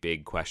 really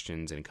big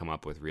questions and come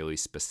up with really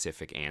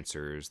specific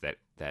answers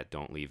that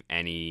don't leave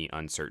any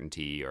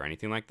uncertainty or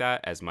anything like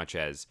that, as much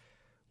as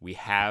we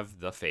have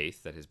the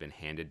faith that has been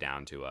handed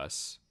down to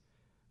us,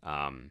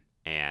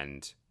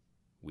 and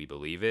we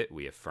believe it,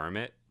 we affirm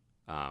it.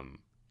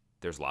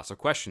 There's lots of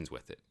questions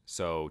with it.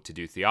 So to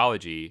do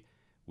theology,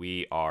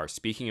 we are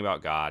speaking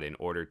about God in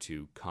order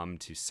to come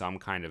to some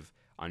kind of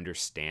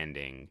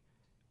understanding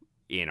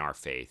in our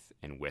faith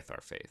and with our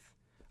faith.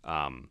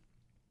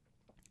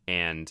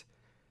 And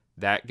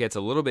that gets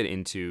a little bit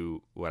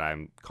into what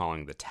I'm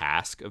calling the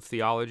task of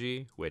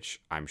theology,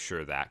 which I'm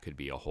sure that could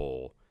be a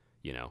whole,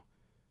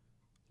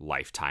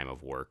 lifetime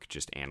of work,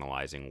 just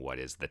analyzing what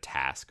is the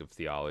task of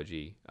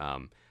theology.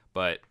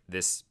 But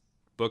this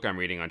book I'm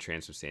reading on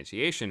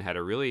transubstantiation had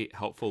a really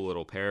helpful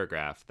little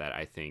paragraph that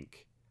I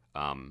think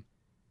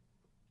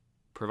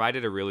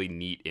provided a really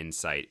neat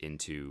insight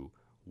into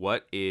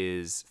what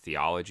is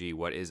theology,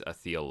 what is a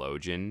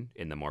theologian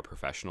in the more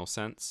professional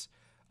sense,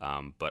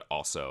 but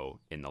also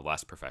in the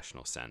less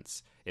professional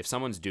sense. If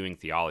someone's doing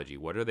theology,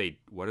 what are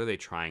they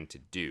trying to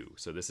do?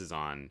 So this is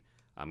on.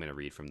 I'm going to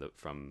read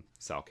from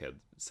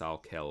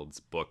Salkeld's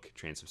book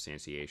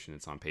Transubstantiation.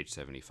 It's on page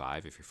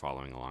 75 if you're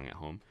following along at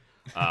home.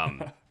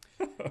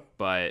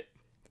 But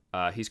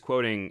he's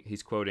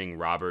quoting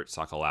Robert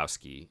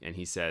Sokolowski, and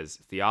he says,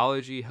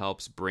 "Theology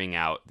helps bring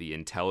out the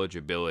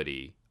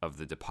intelligibility of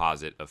the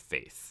deposit of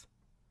faith."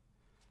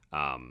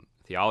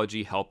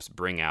 Theology helps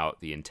bring out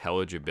the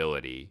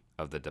intelligibility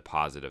of the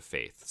deposit of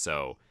faith.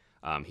 So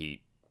he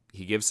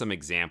gives some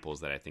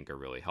examples that I think are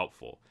really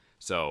helpful.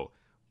 So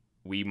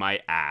we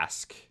might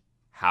ask,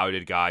 how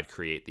did God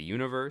create the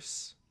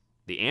universe?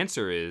 The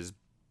answer is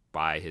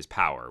by his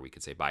power. We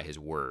could say by his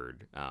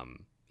word.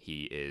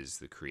 He is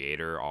the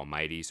creator,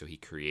 almighty, so he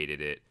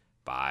created it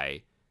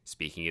by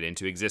speaking it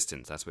into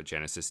existence. That's what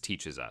Genesis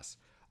teaches us.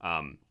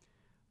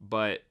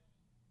 But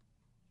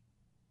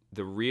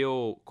the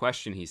real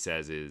question, he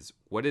says, is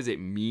what does it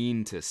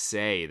mean to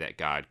say that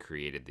God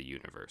created the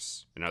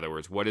universe? In other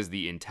words, what is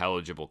the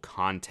intelligible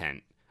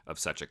content of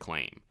such a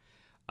claim?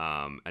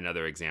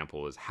 Another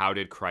example is, how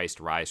did Christ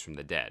rise from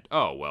the dead?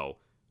 Oh, well,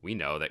 we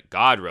know that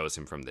God rose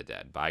him from the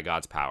dead by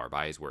God's power,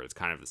 by his word. It's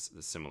kind of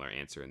the similar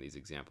answer in these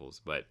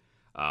examples. But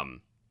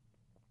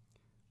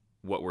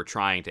what we're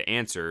trying to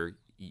answer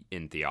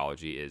in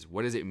theology is,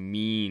 what does it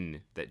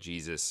mean that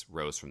Jesus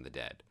rose from the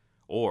dead?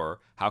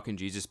 Or how can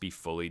Jesus be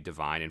fully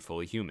divine and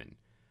fully human?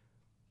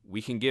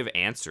 We can give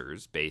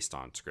answers based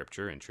on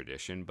scripture and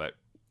tradition, but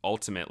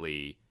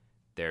ultimately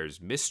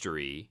there's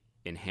mystery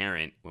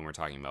inherent when we're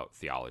talking about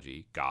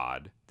theology,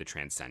 God, the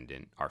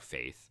transcendent, our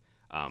faith.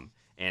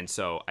 And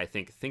so I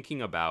think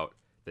thinking about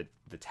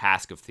the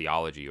task of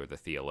theology or the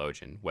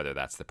theologian, whether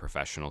that's the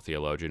professional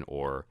theologian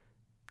or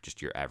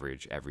just your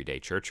average everyday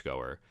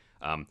churchgoer,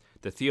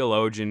 the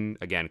theologian,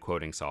 again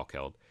quoting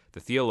Salkeld,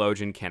 the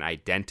theologian can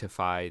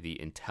identify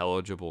the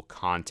intelligible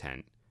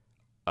content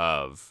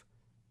of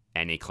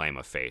any claim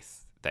of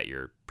faith that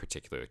you're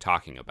particularly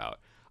talking about.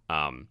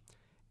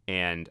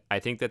 And I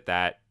think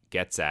that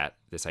gets at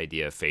this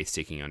idea of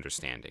faith-seeking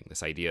understanding,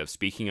 this idea of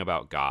speaking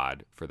about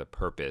God for the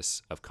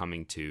purpose of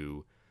coming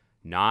to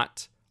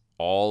not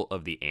all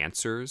of the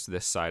answers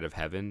this side of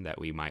heaven that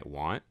we might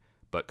want,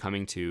 but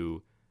coming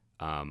to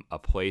a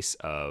place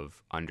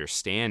of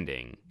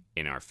understanding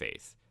in our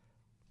faith,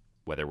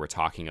 whether we're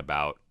talking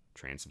about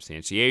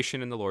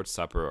transubstantiation in the Lord's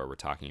Supper, or we're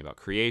talking about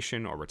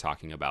creation, or we're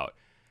talking about,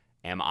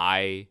 am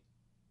I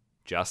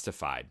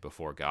justified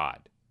before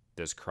God?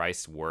 Does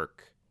Christ's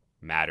work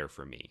matter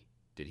for me?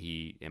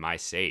 Am I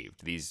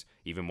saved? These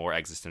even more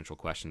existential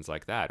questions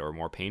like that, or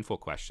more painful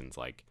questions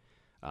like,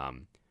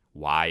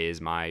 why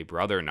is my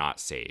brother not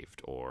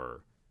saved?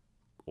 Or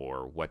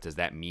what does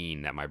that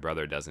mean that my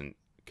brother doesn't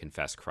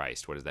confess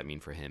Christ? What does that mean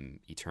for him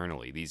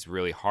eternally? These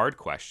really hard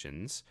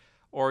questions,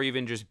 or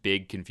even just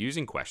big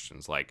confusing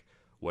questions like,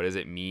 what does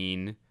it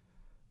mean?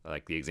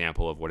 Like the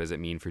example of, what does it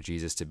mean for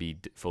Jesus to be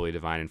fully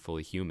divine and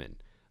fully human?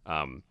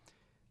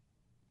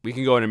 We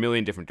can go in a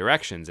million different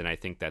directions, and I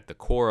think that the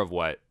core of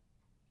what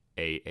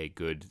a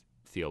good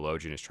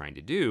theologian is trying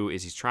to do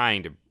is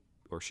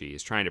she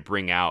is trying to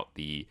bring out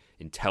the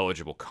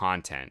intelligible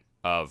content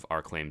of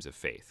our claims of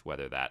faith,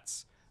 whether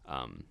that's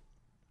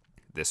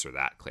this or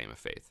that claim of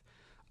faith.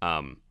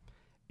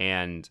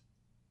 And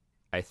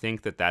I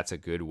think that that's a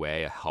good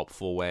way, a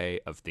helpful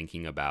way of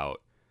thinking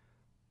about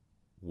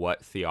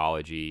what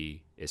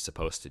theology is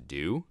supposed to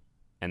do.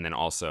 And then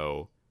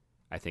also,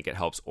 I think it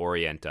helps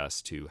orient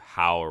us to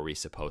how are we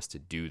supposed to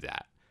do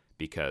that,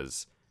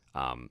 because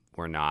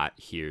we're not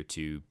here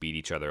to beat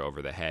each other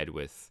over the head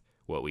with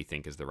what we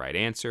think is the right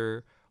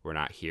answer. We're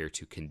not here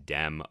to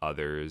condemn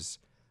others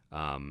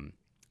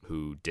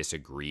who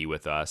disagree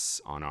with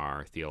us on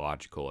our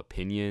theological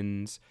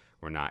opinions.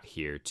 We're not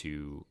here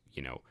to,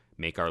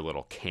 make our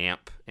little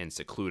camp and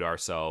seclude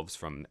ourselves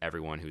from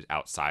everyone who's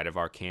outside of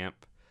our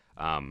camp.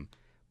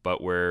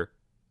 But we're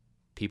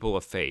people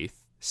of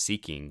faith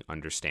seeking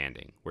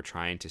understanding. We're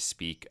trying to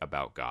speak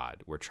about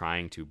God. We're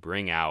trying to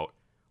bring out,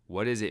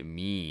 what does it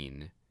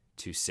mean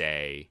to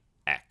say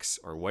X,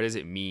 or what does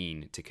it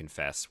mean to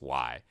confess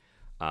Y?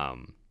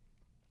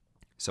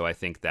 So I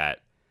think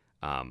that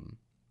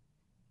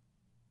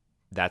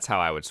that's how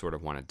I would sort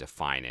of want to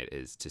define it,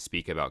 is to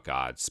speak about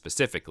God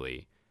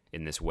specifically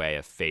in this way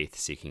of faith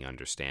seeking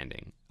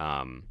understanding.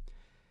 And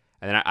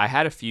then I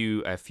had a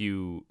few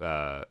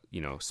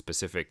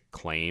specific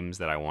claims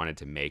that I wanted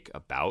to make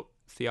about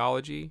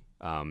theology.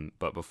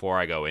 But before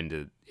I go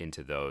into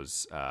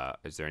those,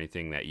 is there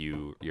anything that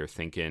you're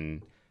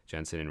thinking,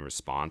 Jensen, in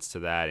response to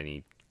that?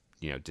 Any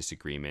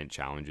disagreement,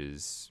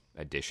 challenges,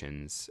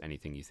 additions,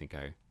 anything you think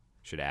I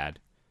should add?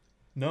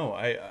 No,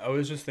 I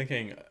was just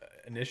thinking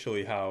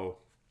initially how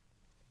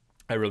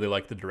I really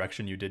like the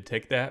direction you did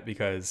take that,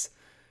 because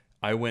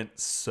I went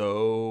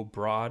so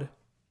broad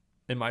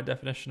in my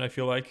definition, I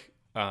feel like,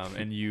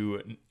 and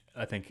you,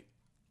 I think,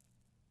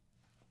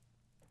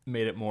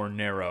 made it more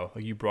narrow.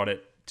 Like, you brought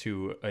it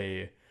to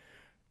a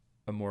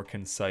more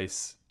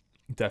concise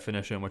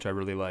definition, which I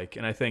really like.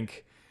 And I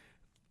think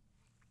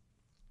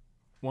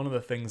one of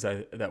the things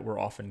that we're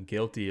often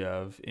guilty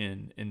of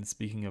in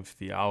speaking of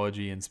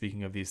theology and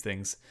speaking of these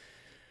things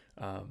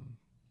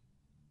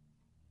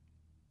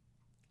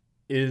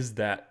is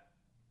that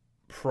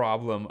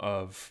problem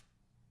of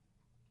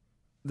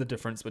the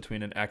difference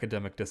between an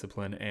academic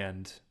discipline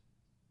and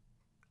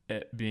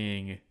it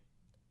being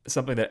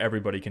something that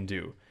everybody can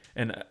do.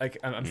 And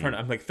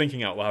I'm like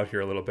thinking out loud here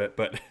a little bit,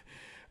 but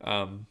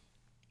I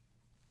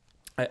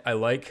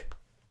like,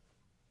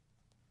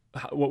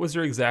 what was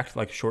your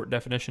exact short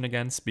definition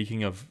again?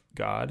 Speaking of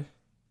God?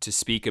 To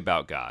speak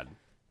about God.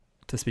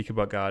 To speak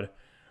about God.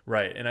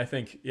 Right. And I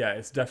think,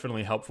 it's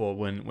definitely helpful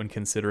when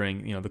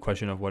considering, the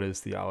question of what is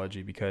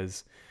theology,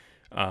 because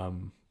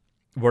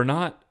we're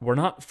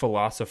not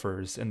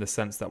philosophers in the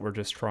sense that we're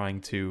just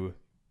trying to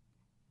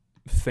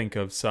think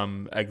of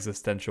some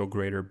existential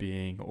greater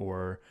being,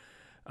 or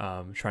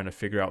trying to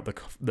figure out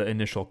the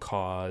initial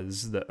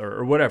cause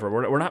or whatever.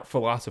 We're not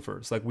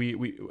philosophers. Like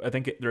I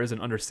think there is an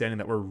understanding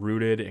that we're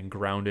rooted and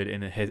grounded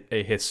in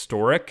a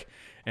historic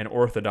and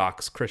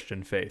orthodox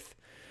Christian faith.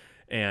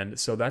 And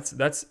so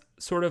that's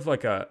sort of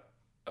like a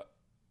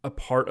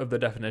part of the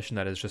definition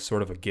that is just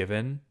sort of a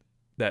given,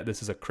 that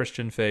this is a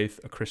Christian faith,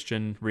 a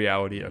Christian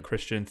reality, a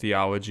Christian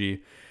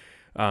theology.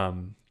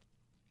 And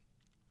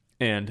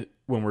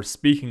when we're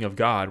speaking of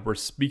God, we're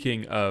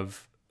speaking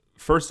of,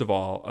 first of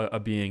all, a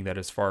being that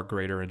is far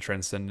greater and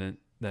transcendent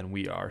than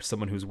we are,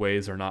 someone whose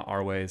ways are not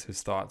our ways,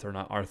 whose thoughts are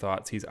not our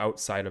thoughts. He's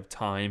outside of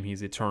time,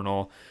 he's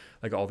eternal,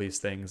 like all these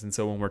things. And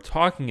so when we're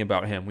talking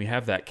about him, we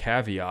have that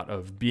caveat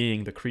of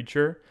being the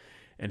creature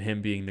and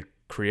him being the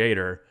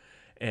creator.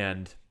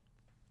 And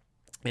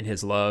in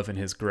his love and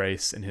his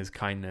grace and his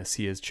kindness,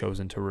 he has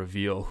chosen to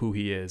reveal who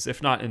he is,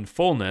 if not in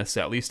fullness,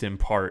 at least in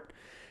part.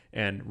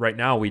 And right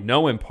now we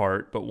know in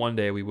part, but one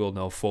day we will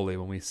know fully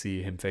when we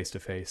see him face to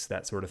face,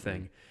 that sort of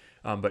thing.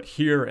 But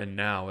here and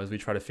now, as we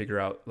try to figure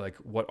out,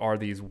 what are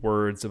these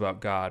words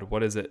about God? What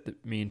does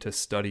it mean to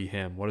study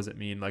him? What does it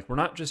mean? We're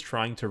not just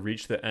trying to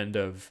reach the end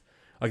of,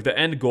 the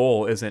end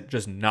goal isn't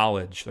just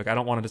knowledge. I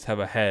don't want to just have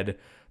a head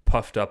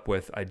puffed up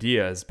with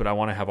ideas, but I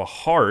want to have a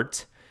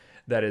heart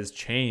that is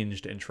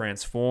changed and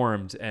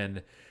transformed,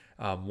 and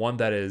one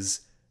that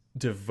is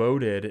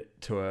devoted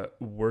to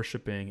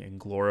worshiping and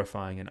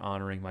glorifying and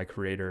honoring my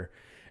Creator.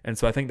 And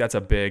so I think that's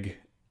a big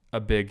a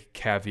big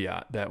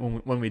caveat that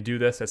when we do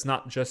this, it's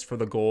not just for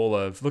the goal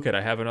of, look at,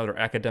 I have another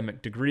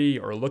academic degree,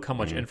 or look how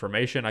much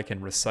information I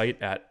can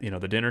recite at,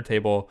 the dinner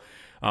table,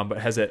 but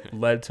has it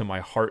led to my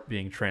heart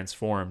being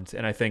transformed?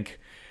 And I think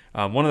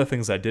one of the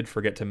things I did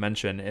forget to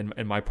mention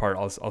in my part,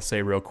 I'll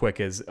say real quick,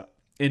 is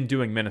in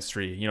doing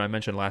ministry. I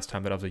mentioned last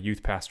time that I was a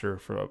youth pastor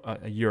for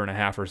a year and a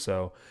half or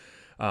so.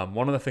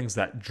 One of the things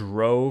that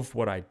drove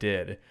what I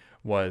did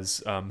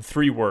was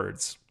 3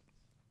 words.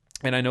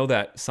 And I know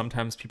that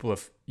sometimes people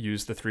have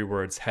used the 3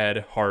 words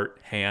head, heart,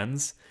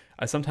 hands.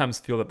 I sometimes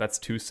feel that that's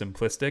too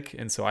simplistic.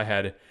 And so I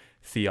had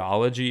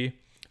theology,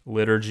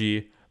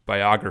 liturgy,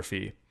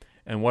 biography.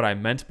 And what I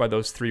meant by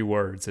those 3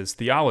 words is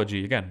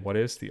theology. Again, what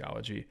is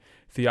theology?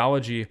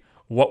 Theology,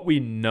 what we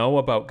know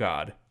about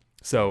God.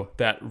 So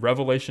that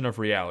revelation of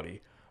reality,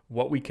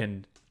 what we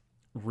can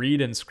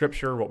read in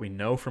Scripture, what we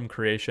know from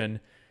creation,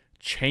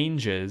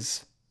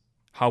 changes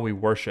how we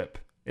worship.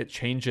 It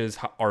changes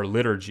our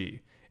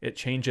liturgy. It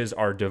changes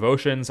our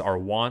devotions, our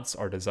wants,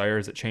 our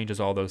desires. It changes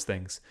all those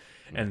things.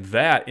 And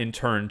that, in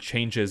turn,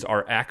 changes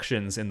our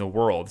actions in the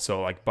world.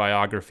 So like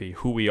biography,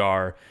 who we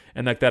are,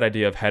 and like that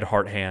idea of head,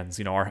 heart, hands.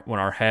 When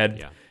our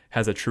head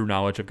has a true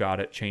knowledge of God,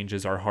 it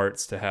changes our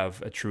hearts to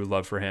have a true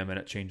love for him, and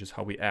it changes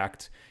how we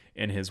act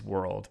in his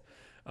world.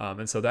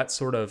 And so that's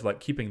sort of like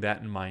keeping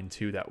that in mind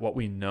too, that what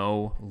we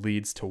know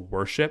leads to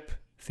worship.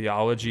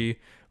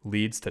 Theology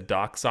leads to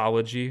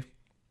doxology,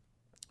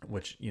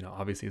 which,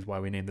 obviously is why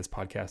we named this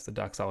podcast the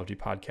Doxology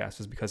Podcast,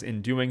 is because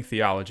in doing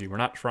theology, we're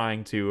not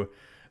trying to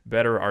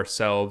better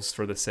ourselves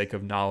for the sake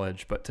of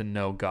knowledge, but to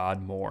know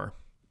God more.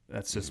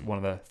 That's just one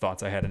of the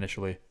thoughts I had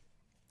initially.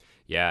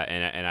 Yeah,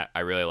 and I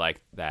really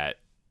like that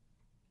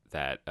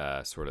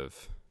sort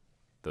of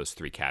those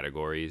 3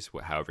 categories,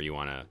 however you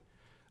want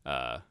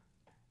to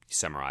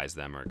summarize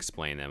them or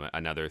explain them.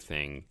 Another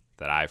thing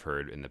that I've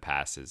heard in the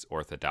past is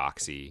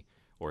orthodoxy,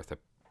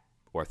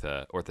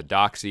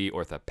 orthodoxy,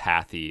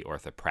 orthopathy,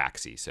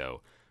 orthopraxy.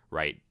 So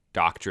right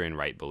doctrine,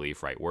 right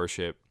belief, right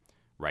worship,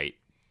 right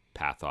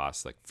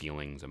pathos, like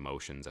feelings,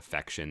 emotions,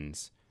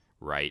 affections,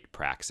 right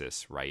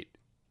praxis, right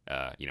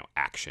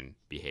action,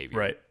 behavior.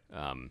 Right.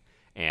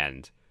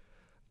 And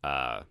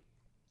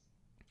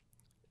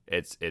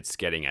it's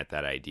getting at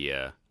that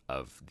idea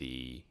of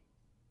the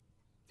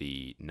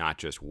not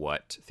just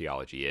what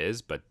theology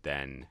is, but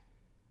then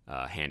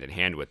hand in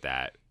hand with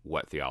that,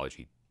 what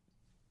theology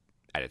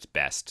at its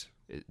best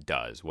it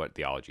does, what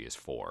theology is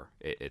for.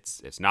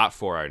 It's not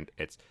for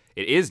it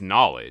is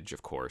knowledge,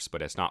 of course,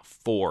 but it's not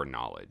for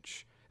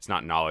knowledge. It's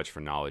not knowledge for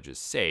knowledge's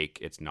sake.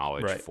 It's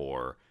knowledge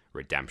for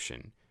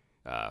redemption,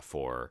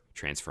 for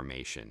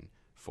transformation,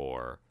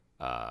 for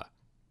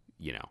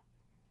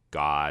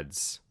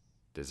God's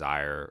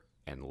desire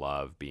and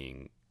love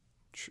being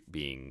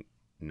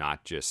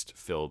not just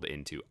filled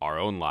into our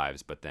own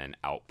lives, but then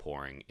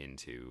outpouring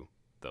into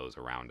those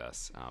around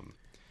us.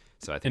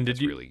 So I think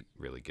that's really,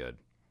 really good.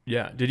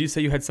 Yeah. Did you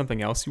say you had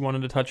something else you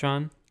wanted to touch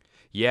on?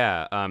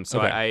 Yeah.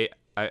 So Okay.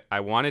 I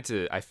wanted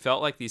to. I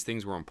felt like these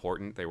things were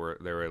important. They were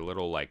a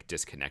little like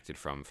disconnected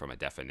from a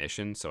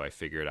definition. So I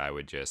figured I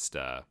would just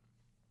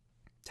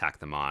tack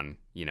them on,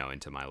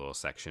 into my little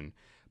section.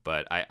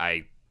 But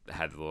I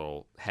had a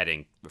little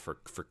heading for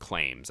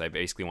claims. I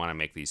basically want to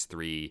make these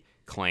 3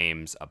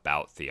 claims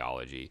about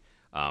theology.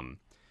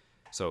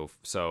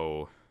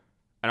 So.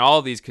 And all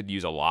of these could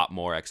use a lot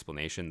more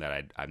explanation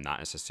that I'm not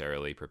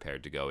necessarily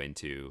prepared to go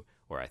into,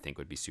 or I think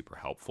would be super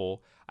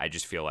helpful. I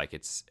just feel like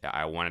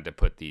I wanted to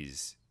put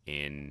these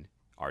in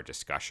our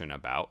discussion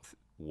about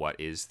what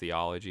is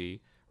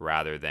theology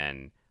rather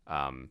than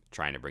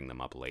trying to bring them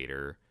up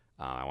later.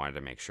 I wanted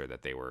to make sure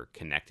that they were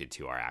connected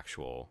to our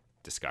actual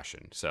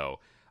discussion.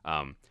 So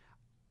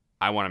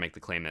I want to make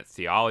the claim that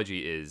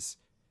theology is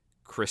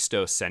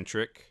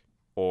Christocentric,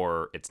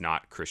 or it's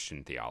not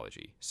Christian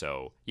theology.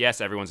 So yes,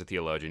 everyone's a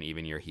theologian,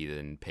 even your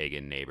heathen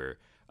pagan neighbor,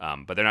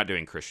 but they're not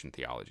doing Christian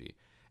theology.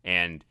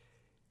 And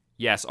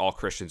yes, all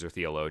Christians are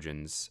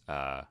theologians,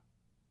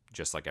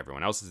 just like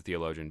everyone else is a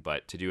theologian.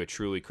 But to do a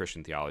truly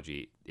Christian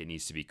theology, it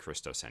needs to be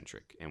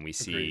Christocentric. And we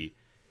see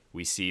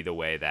the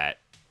way that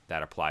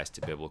applies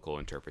to biblical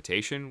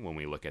interpretation when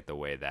we look at the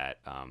way that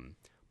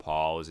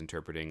Paul is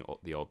interpreting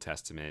the Old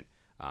Testament.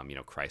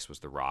 Christ was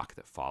the rock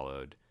that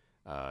followed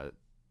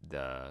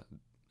the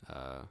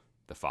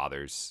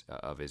fathers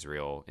of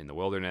Israel in the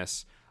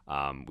wilderness.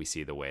 We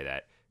see the way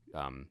that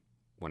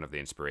one of the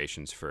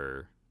inspirations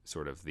for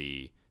sort of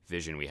the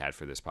vision we had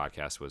for this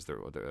podcast was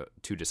the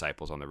 2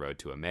 disciples on the road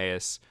to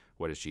Emmaus.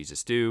 What does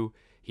Jesus do?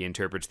 He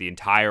interprets the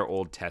entire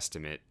Old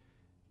Testament,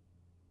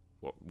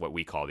 what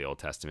we call the Old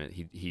Testament.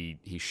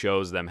 He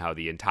shows them how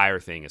the entire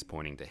thing is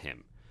pointing to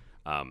him.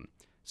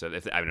 So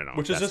I don't know,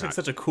 which is just like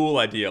such a cool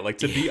idea, like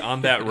to be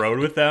on that road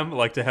with them,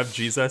 like to have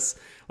Jesus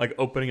like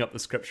opening up the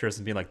scriptures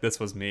and being like, "This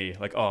was me."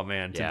 Like, oh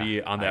man, to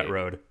be on that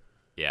road.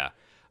 Yeah.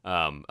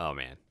 Oh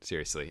man,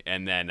 seriously.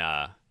 And then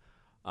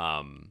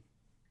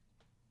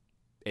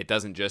it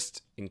doesn't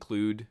just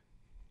include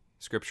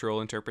scriptural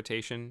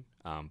interpretation,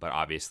 but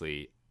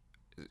obviously,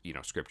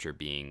 Scripture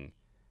being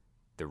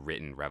the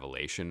written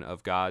revelation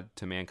of God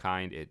to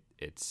mankind,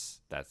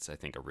 that's I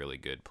think a really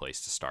good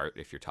place to start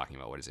if you're talking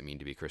about what does it mean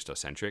to be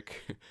Christocentric.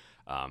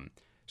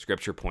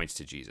 Scripture points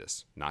to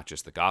Jesus, not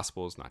just the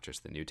Gospels, not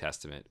just the New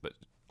Testament, but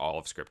all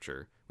of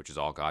Scripture, which is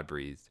all God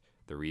breathed.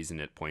 The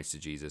reason it points to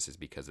Jesus is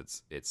because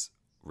it's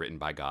written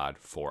by God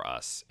for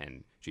us,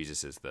 and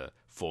Jesus is the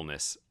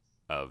fullness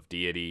of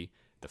deity,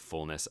 the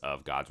fullness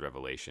of God's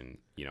revelation.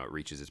 You know, it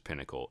reaches its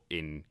pinnacle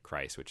in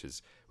Christ, which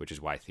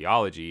is why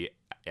theology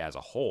as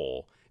a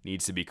whole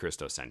needs to be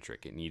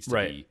Christocentric. It needs to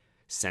be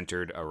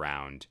centered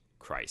around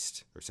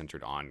Christ, or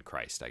centered on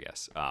Christ, I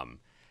guess.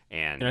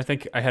 And I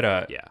think I had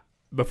a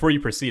before you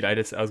proceed, I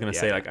was going to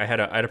say, like, I had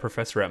a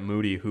professor at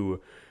Moody who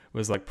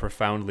was like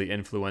profoundly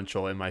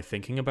influential in my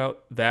thinking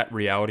about that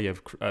reality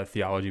of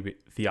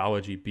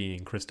theology being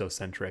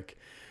Christocentric,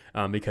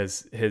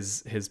 because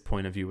his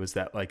point of view was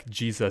that, like,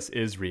 Jesus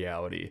is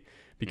reality,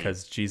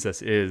 because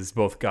Jesus is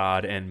both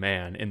God and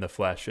man in the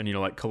flesh. And, you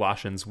know, like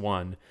Colossians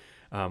 1,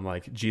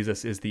 like,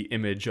 Jesus is the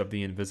image of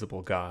the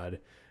invisible God.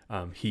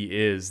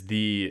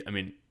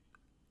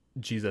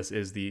 Jesus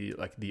is the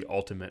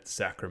ultimate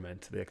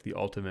sacrament, like the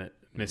ultimate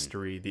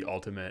mystery, the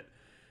ultimate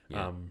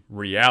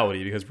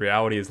reality, because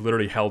reality is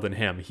literally held in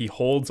him. He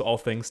holds all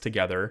things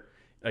together.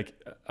 Like,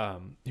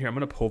 here, I'm going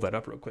to pull that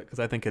up real quick because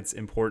I think it's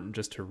important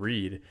just to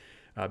read,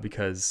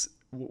 because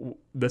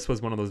this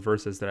was one of those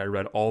verses that I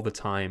read all the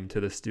time to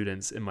the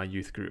students in my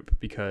youth group,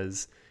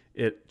 because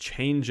it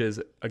changes,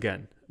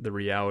 again, the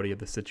reality of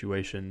the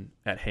situation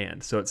at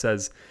hand. So it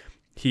says,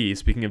 he,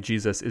 speaking of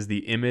Jesus, is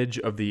the image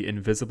of the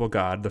invisible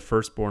God, the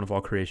firstborn of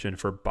all creation,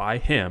 for by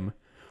him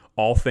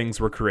all things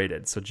were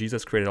created. So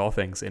Jesus created all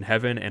things in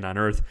heaven and on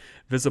earth,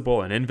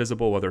 visible and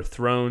invisible, whether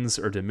thrones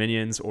or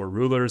dominions or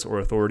rulers or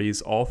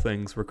authorities. All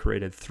things were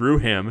created through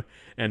him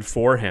and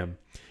for him.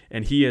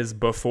 And he is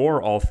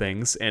before all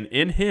things, and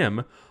in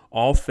him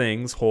all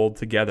things hold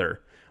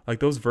together. Like,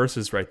 those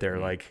verses right there,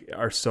 like,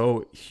 are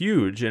so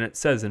huge. And it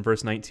says in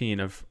verse 19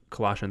 of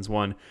Colossians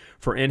 1,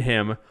 for in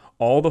him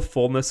all the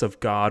fullness of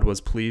God was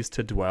pleased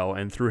to dwell,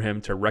 and through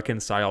him to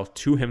reconcile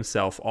to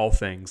himself all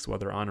things,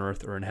 whether on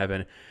earth or in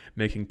heaven,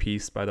 making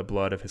peace by the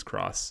blood of his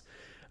cross.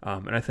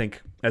 And I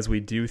think as we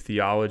do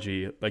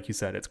theology, like you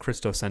said, it's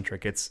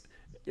Christocentric. It's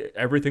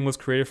everything was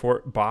created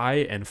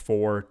by and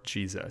for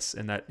Jesus.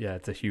 And that,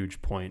 it's a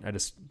huge point. I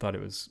just thought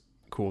it was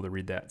cool to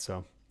read that.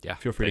 So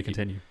feel free to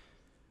continue.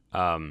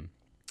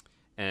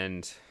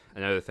 And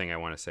another thing I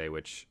want to say,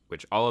 which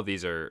all of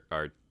these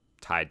are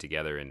tied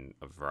together in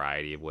a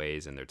variety of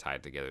ways, and they're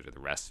tied together to the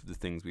rest of the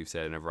things we've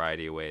said in a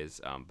variety of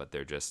ways. But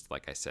they're just,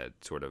 like I said,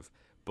 sort of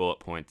bullet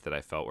points that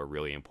I felt were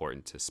really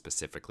important to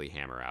specifically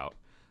hammer out.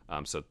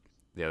 So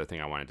another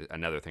thing I wanted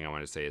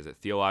to say is that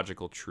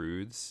theological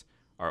truths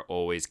are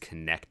always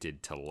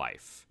connected to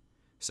life.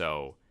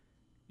 So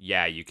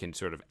you can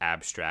sort of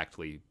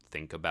abstractly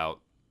think about,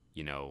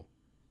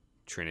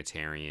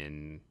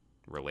 Trinitarian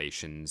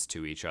relations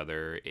to each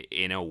other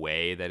in a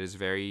way that is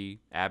very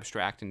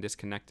abstract and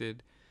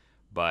disconnected.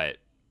 But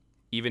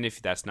even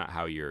if that's not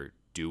how you're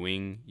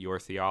doing your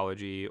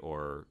theology,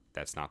 or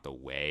that's not the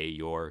way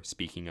you're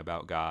speaking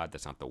about God,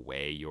 that's not the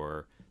way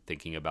you're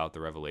thinking about the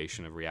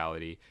revelation of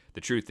reality,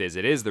 the truth is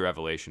it is the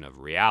revelation of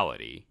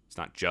reality. It's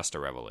not just a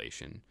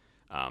revelation.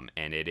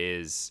 And it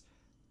is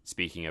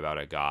speaking about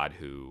a God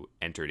who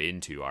entered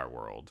into our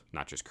world,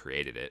 not just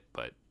created it,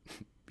 but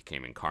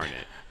became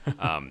incarnate.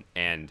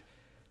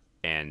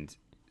 And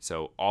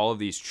so all of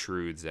these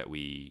truths that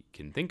we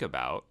can think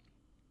about,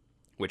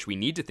 which we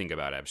need to think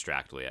about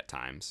abstractly at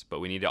times, but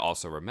we need to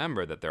also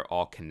remember that they're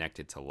all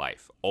connected to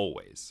life,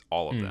 always,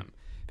 all of them.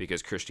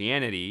 Because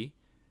Christianity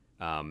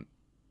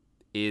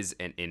is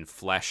an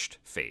enfleshed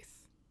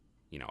faith.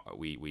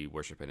 We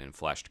worship an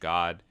enfleshed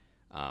God.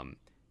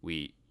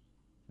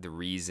 The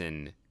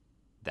reason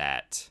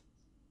that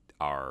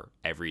our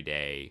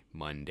everyday,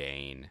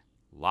 mundane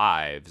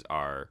lives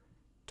are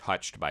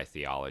touched by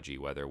theology,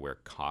 whether we're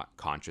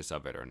conscious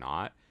of it or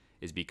not,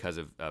 is because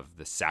of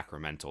the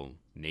sacramental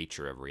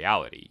nature of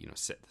reality.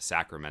 The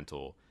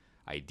sacramental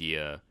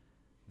idea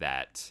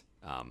that,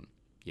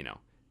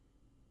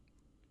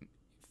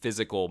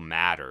 physical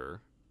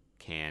matter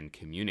can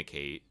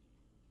communicate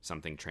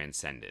something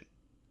transcendent.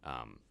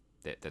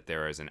 That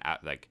there is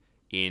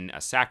in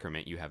a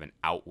sacrament, you have an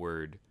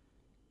outward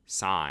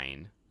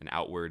sign, an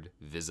outward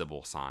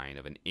visible sign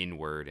of an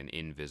inward and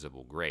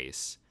invisible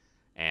grace.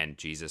 And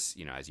Jesus,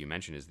 as you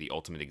mentioned, is the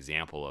ultimate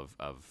example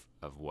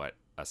of what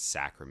a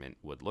sacrament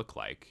would look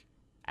like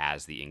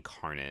as the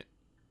incarnate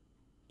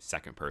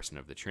second person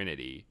of the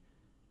Trinity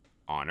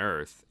on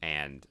earth.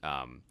 And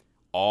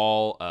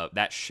all of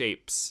that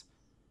shapes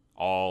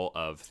all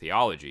of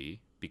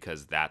theology,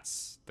 because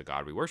that's the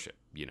God we worship,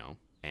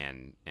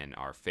 and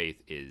our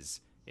faith is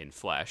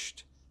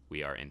enfleshed.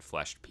 We are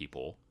enfleshed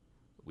people.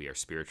 We are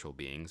spiritual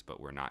beings, but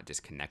we're not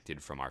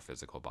disconnected from our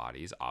physical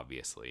bodies,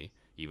 obviously,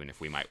 even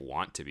if we might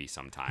want to be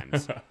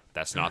sometimes.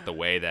 That's not the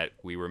way that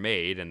we were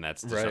made, and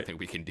there's nothing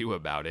we can do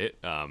about it.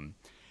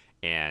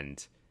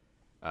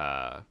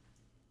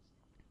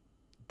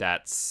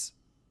 That's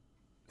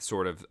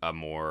sort of a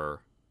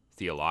more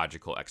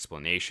theological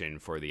explanation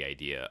for the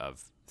idea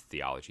of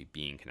theology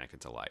being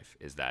connected to life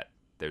is that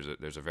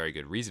there's a very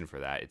good reason for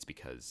that. It's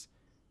because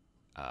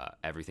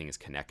everything is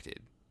connected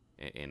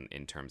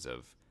in terms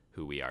of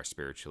who we are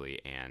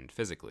spiritually and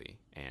physically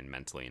and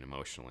mentally and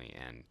emotionally,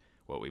 and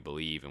what we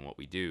believe and what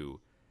we do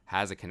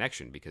has a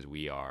connection because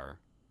we are,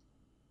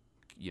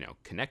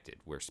 connected.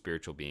 We're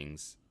spiritual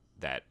beings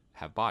that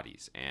have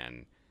bodies,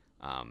 and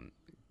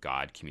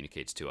God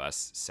communicates to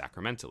us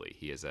sacramentally.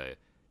 He is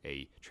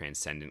a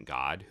transcendent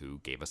God who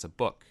gave us a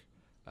book.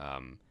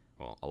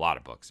 Well, a lot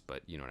of books,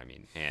 but you know what I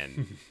mean.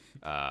 And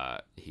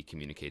he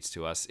communicates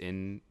to us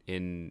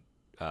in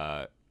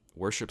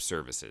worship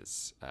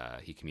services.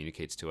 He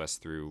communicates to us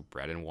through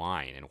bread and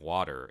wine and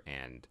water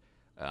and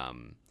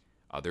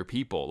other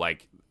people.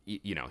 Like,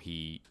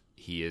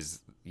 he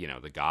is,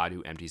 the God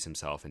who empties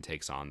himself and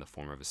takes on the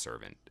form of a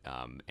servant.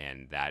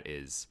 And that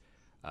is,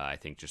 I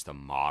think, just a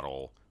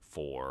model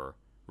for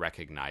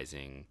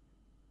recognizing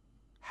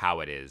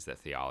how it is that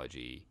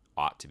theology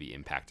ought to be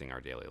impacting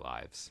our daily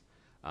lives.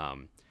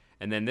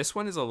 And then this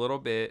one is a little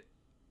bit,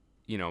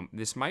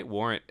 this might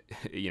warrant,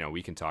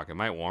 we can talk, it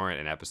might warrant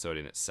an episode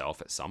in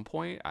itself at some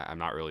point. I'm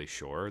not really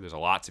sure. There's a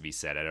lot to be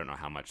said. I don't know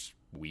how much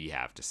we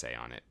have to say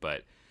on it,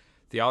 but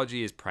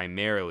theology is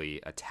primarily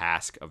a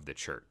task of the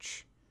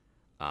church.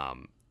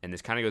 And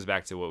this kind of goes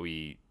back to what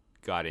we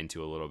got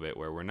into a little bit,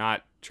 where we're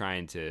not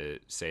trying to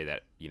say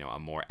that, a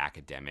more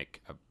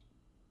academic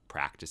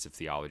practice of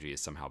theology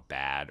is somehow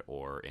bad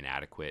or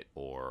inadequate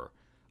or,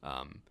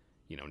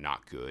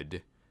 not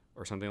good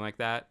or something like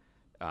that.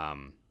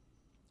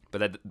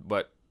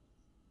 But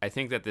I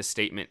think that this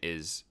statement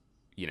is,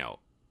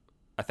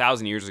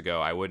 1,000 years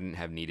ago, I wouldn't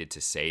have needed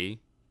to say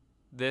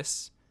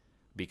this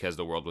because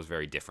the world was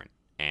very different,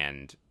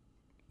 and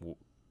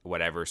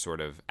whatever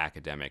sort of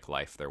academic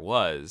life there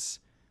was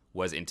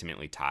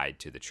intimately tied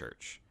to the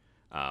church.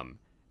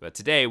 But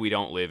today we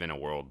don't live in a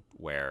world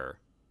where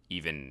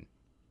even,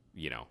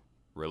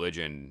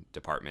 religion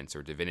departments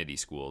or divinity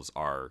schools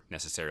are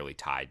necessarily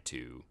tied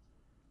to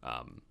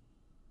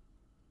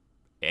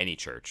any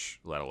church,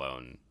 let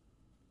alone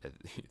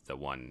the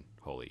one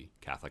holy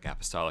Catholic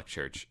Apostolic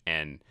Church.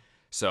 And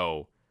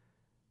so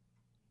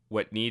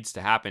what needs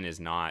to happen is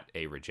not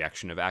a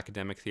rejection of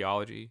academic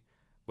theology.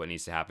 What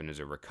needs to happen is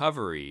a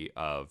recovery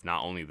of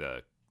not only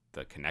the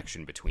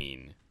connection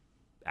between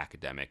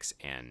academics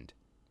and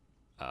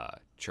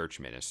church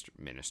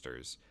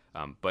ministers,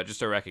 but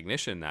just a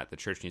recognition that the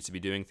church needs to be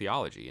doing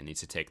theology and needs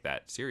to take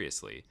that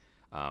seriously.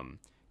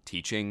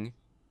 Teaching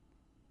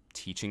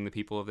the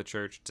people of the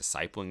church,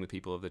 discipling the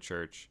people of the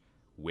church,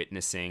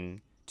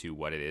 witnessing to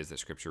what it is that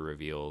Scripture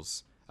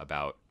reveals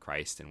about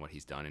Christ and what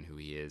he's done and who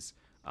he is.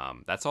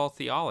 That's all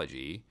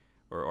theology,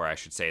 or I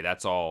should say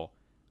that's all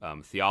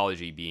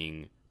theology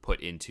being put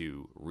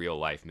into real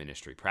life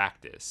ministry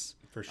practice.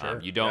 For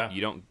sure. You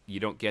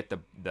don't get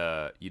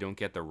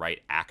the right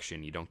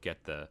action. You don't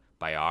get the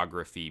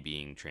biography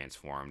being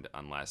transformed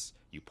unless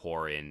you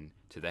pour in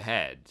to the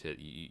head.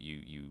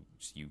 You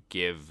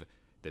give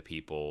the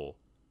people,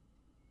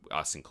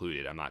 us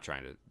included. I'm not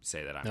trying to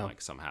say that I'm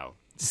somehow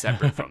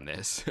separate from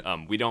this.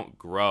 We don't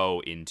grow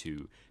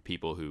into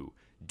people who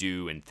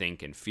do and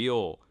think and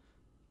feel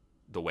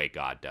the way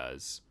God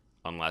does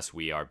unless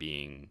we are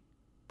being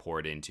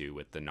poured into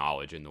with the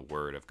knowledge and the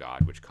word of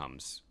God, which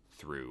comes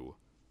through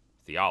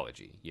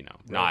theology.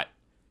 Not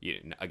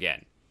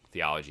again,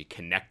 theology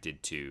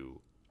connected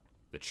to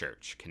the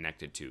church,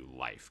 connected to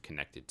life,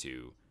 connected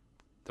to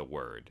the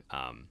word.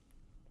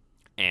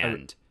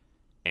 And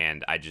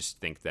I just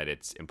think that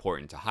it's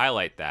important to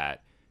highlight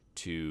that,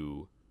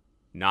 to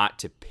not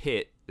to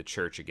pit the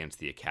church against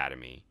the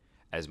academy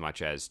as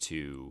much as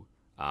to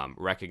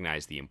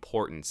recognize the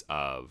importance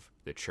of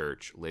the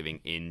church living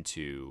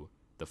into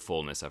the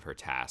fullness of her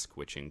task,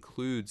 which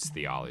includes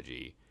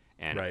theology,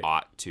 and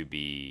ought to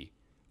be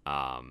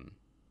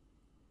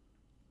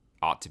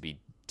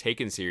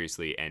taken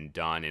seriously and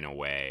done in a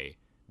way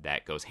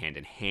that goes hand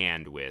in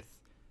hand with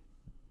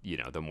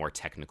the more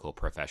technical,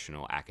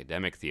 professional,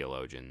 academic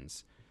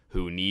theologians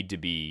who need to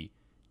be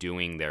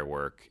doing their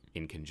work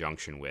in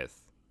conjunction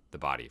with the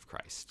body of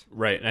Christ.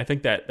 Right. And I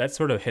think that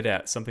sort of hit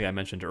at something I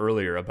mentioned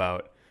earlier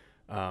about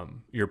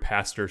your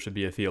pastor should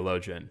be a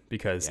theologian,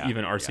 because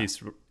even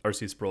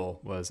R.C. Sproul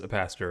was a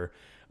pastor.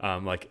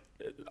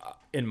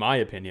 In my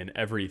opinion,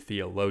 every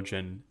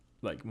theologian,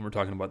 like when we're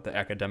talking about the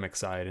academic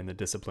side and the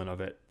discipline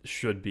of it,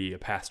 should be a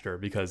pastor,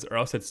 because or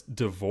else it's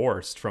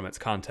divorced from its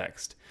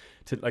context.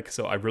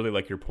 So I really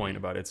like your point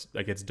about it's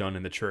done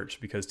in the church,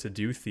 because to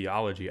do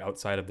theology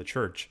outside of the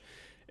church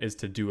is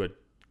to do a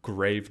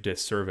grave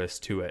disservice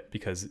to it,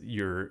 because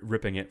you're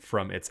ripping it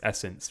from its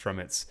essence, from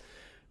its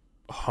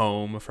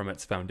home, from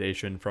its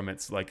foundation, from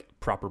its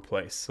proper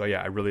place. So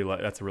I really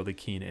like, that's a really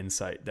keen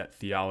insight, that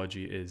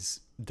theology is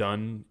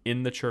done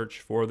in the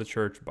church, for the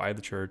church, by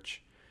the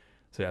church.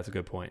 So that's a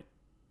good point.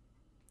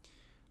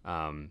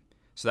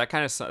 So that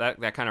kind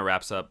of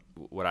wraps up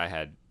what I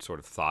had sort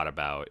of thought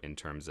about in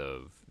terms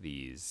of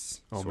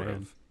these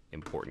of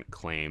important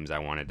claims I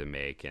wanted to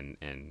make,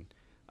 and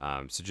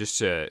so just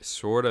to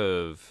sort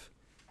of,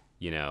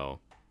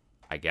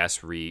 I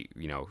guess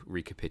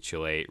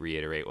recapitulate,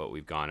 reiterate what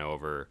we've gone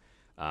over.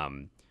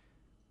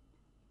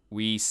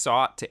 We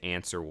sought to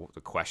answer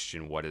the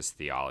question, what is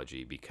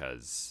theology?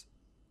 Because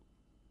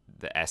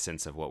the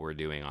essence of what we're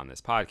doing on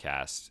this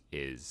podcast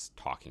is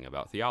talking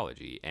about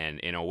theology, and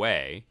in a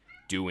way,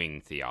 doing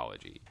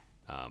theology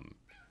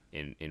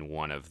in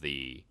one of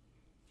the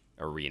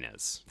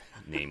arenas,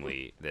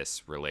 namely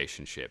this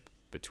relationship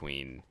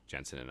between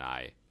Jensen and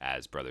I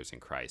as brothers in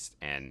Christ.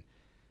 And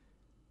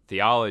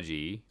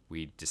theology,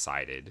 we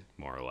decided,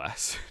 more or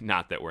less,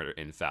 not that we're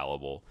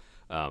infallible,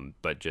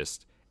 but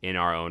just in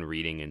our own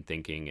reading and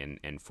thinking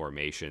and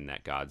formation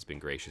that God's been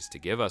gracious to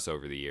give us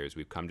over the years,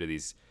 we've come to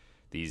these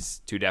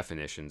two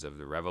definitions of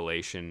the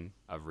revelation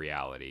of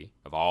reality,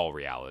 of all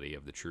reality,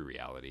 of the true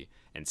reality,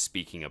 and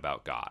speaking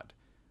about God,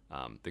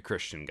 the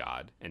Christian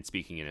God, and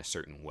speaking in a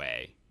certain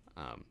way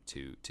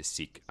to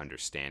seek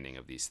understanding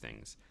of these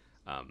things.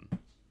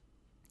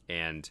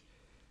 And,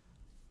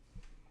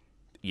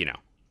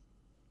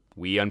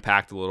 we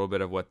unpacked a little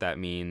bit of what that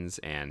means,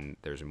 and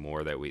there's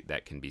more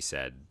that can be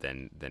said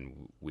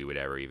than we would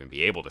ever even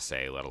be able to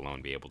say, let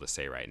alone be able to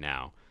say right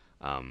now.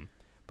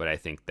 But I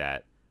think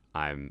that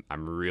I'm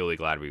really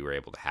glad we were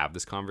able to have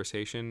this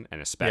conversation,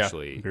 and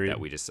especially that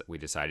we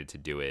decided to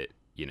do it,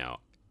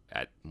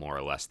 at more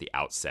or less the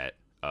outset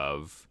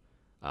of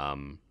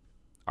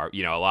our,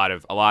 a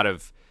lot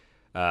of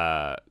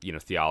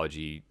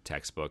theology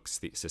textbooks,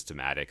 the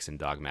systematics and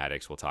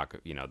dogmatics will talk,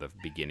 the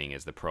beginning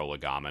is the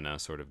prolegomena,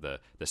 sort of the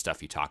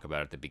stuff you talk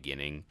about at the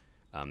beginning,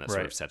 that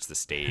sort of sets the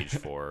stage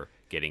for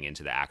getting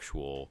into the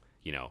actual,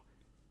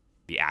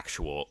 the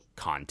actual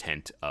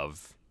content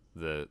of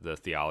the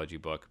theology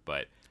book.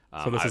 But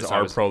so this is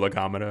our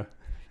prolegomena.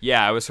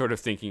 Yeah, I was sort of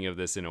thinking of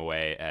this in a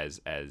way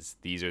as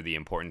these are the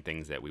important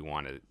things that we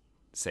want to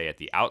say at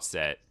the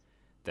outset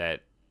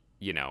that,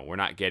 we're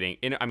not getting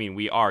in. I mean,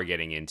 we are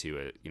getting into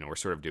it. We're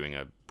sort of doing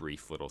a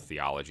brief little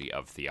theology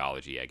of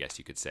theology, I guess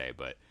you could say.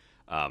 But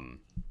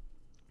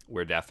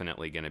we're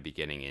definitely going to be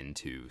getting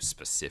into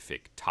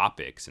specific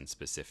topics and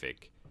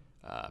specific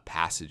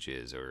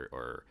passages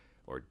or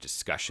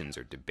discussions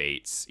or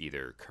debates,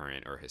 either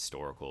current or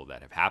historical,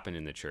 that have happened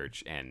in the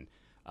church. And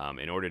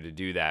in order to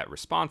do that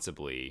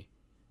responsibly,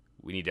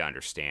 we need to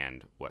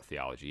understand what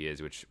theology is,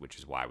 which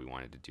is why we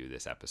wanted to do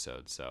this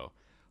episode. So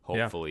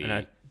hopefully, and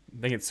I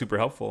think it's super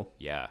helpful.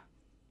 Yeah.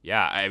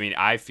 I mean,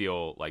 I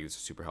feel like it's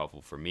super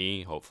helpful for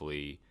me.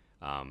 Hopefully,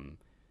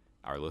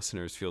 our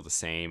listeners feel the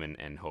same,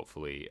 and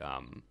hopefully,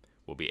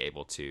 we'll be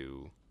able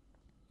to,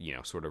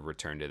 sort of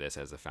return to this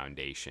as a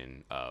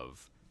foundation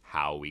of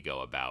how we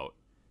go about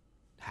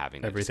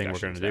having the everything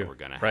discussions we're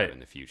going to have in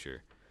the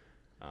future.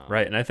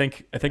 Right, and I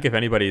think if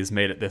anybody's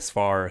made it this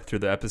far through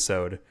the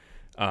episode,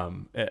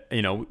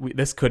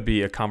 this could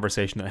be a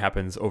conversation that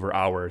happens over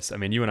hours. I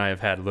mean, you and I have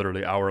had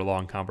literally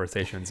hour-long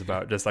conversations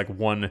about just like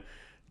one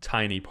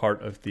tiny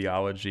part of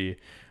theology.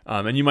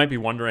 And you might be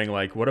wondering,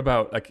 like, what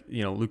about, like,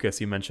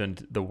 Lucas, you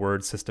mentioned the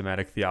word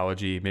systematic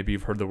theology. Maybe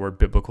you've heard the word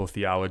biblical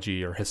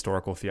theology or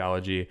historical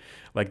theology.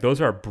 Like,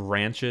 those are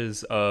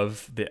branches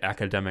of the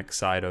academic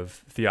side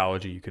of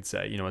theology, you could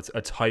say. It's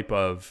a type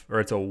of,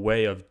 or it's a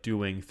way of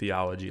doing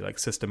theology, like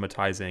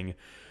systematizing,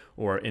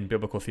 or in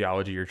biblical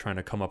theology, you're trying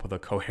to come up with a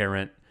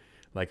coherent,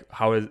 like,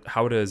 how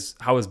is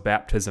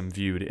baptism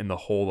viewed in the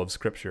whole of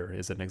Scripture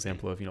is an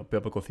example of,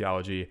 biblical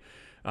theology.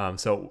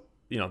 So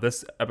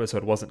this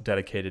episode wasn't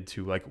dedicated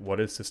to, like, what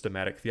is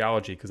systematic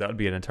theology, because that would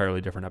be an entirely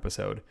different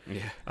episode.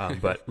 Yeah.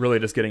 But really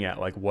just getting at,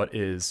 like, what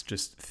is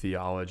just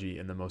theology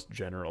in the most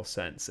general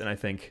sense. And I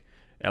think,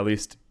 at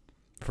least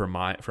from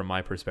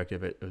my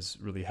perspective, it was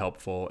really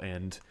helpful.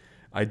 And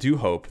I do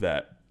hope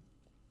that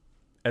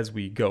as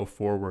we go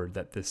forward,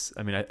 that this,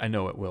 I mean, I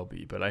know it will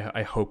be, but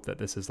I hope that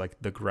this is like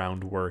the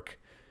groundwork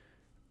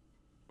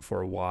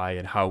for why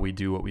and how we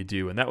do what we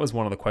do. And that was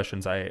one of the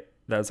questions that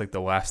was like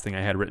the last thing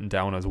I had written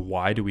down, was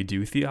why do we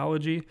do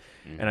theology?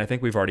 And I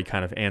think we've already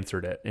kind of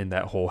answered it in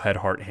that whole head,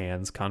 heart,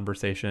 hands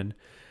conversation.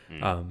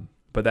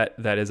 But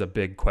that is a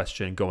big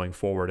question going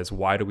forward, is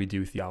why do we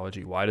do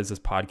theology? Why does this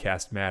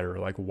podcast matter?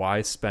 Like,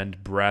 why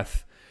spend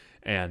breath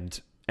and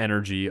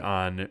energy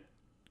on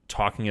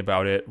talking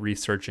about it,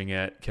 researching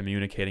it,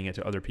 communicating it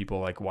to other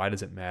people? Like, why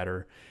does it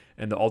matter?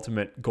 And the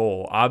ultimate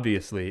goal,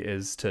 obviously,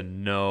 is to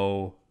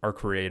know our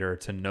Creator,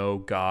 to know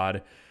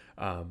God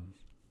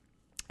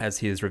as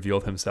He has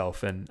revealed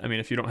Himself. And I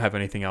mean, if you don't have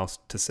anything else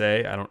to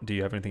say, do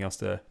you have anything else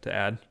to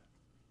add?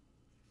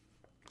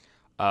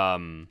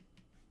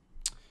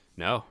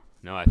 No,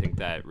 I think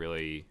that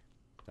really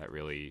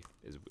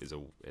is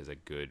a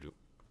good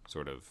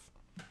sort of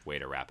way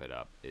to wrap it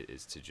up,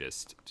 is to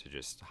just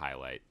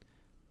highlight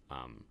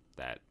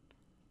that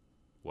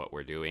what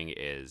we're doing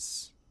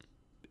is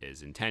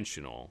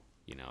intentional,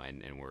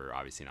 and we're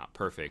obviously not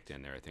perfect,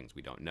 and there are things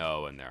we don't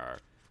know, and there are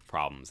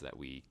problems that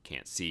we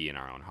can't see in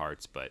our own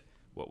hearts, but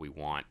what we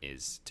want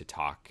is to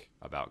talk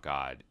about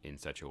God in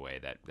such a way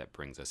that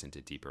brings us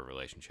into deeper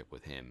relationship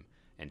with Him,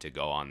 and to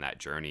go on that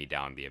journey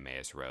down the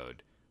Emmaus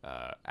Road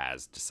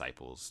as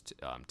disciples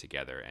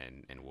together.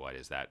 And what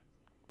does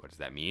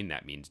that mean?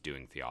 That means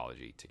doing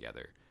theology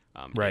together.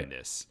 Right.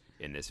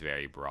 in this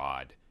very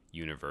broad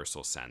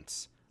universal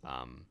sense,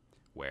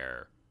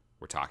 where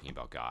we're talking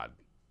about God.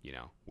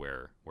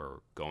 Where we're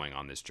going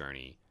on this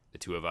journey. The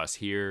two of us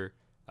here,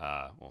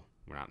 well,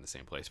 we're not in the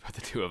same place, but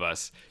the two of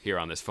us here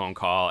on this phone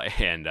call,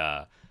 and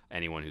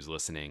anyone who's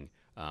listening,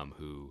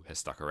 who has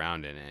stuck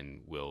around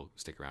and will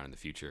stick around in the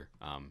future.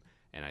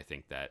 And I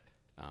think that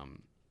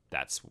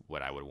that's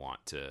what I would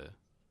want to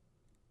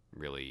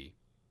really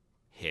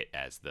hit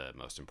as the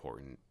most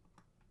important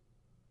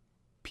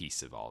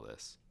piece of all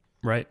this.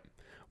 Right.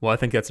 Well, I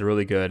think that's a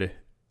really good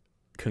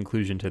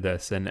conclusion to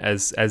this. And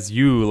as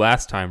you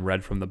last time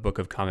read from the Book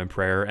of Common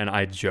Prayer, and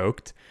I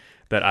joked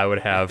that I would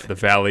have the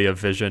Valley of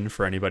Vision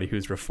for anybody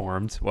who's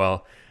Reformed.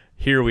 Well,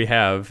 here we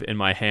have in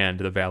my hand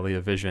the Valley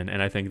of Vision,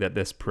 and I think that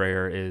this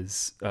prayer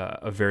is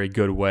a very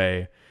good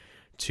way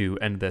to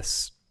end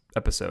this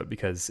episode,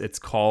 because it's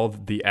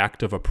called the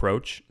Act of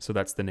Approach. So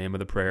that's the name of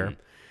the prayer.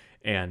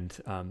 And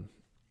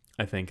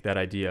I think that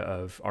idea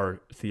of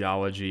our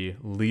theology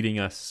leading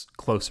us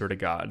closer to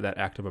God, that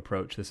act of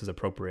approach, this is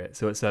appropriate.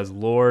 So it says,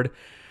 Lord,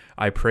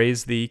 I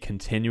praise thee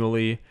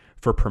continually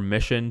for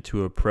permission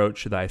to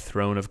approach thy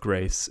throne of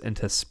grace and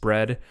to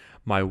spread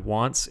my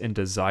wants and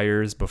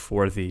desires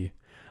before thee.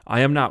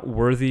 I am not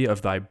worthy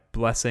of thy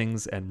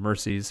blessings and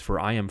mercies, for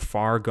I am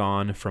far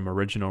gone from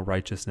original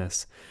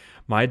righteousness.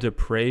 My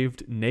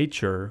depraved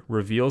nature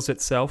reveals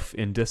itself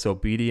in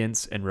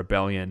disobedience and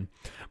rebellion.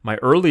 My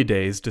early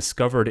days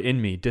discovered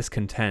in me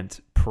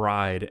discontent,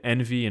 pride,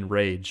 envy, and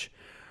rage.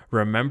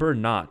 Remember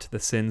not the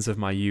sins of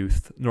my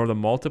youth, nor the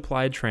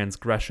multiplied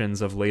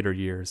transgressions of later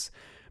years.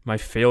 My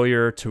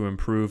failure to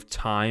improve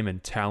time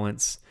and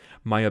talents,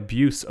 my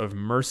abuse of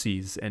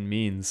mercies and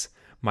means,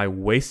 my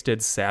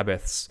wasted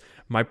Sabbaths,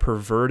 my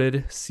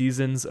perverted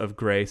seasons of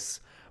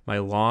grace, my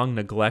long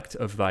neglect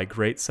of thy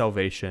great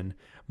salvation,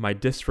 my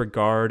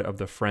disregard of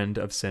the friend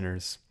of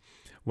sinners.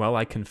 While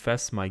I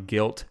confess my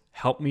guilt,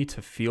 help me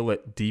to feel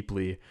it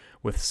deeply,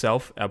 with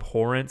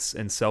self-abhorrence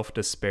and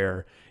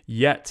self-despair,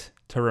 yet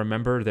to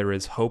remember there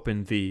is hope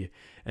in thee,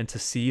 and to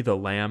see the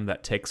Lamb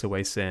that takes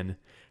away sin.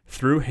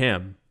 Through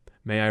him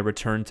may I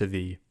return to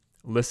thee,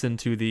 listen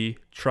to thee,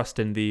 trust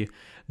in thee,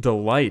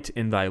 delight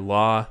in thy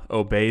law,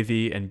 obey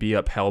thee, and be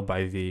upheld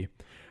by thee.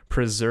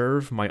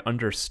 Preserve my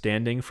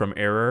understanding from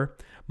error,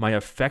 my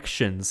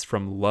affections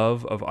from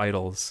love of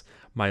idols,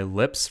 my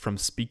lips from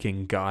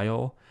speaking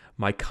guile,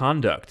 my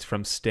conduct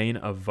from stain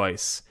of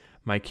vice,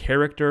 my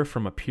character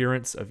from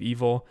appearance of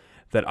evil,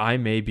 that I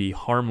may be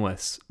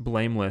harmless,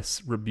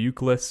 blameless,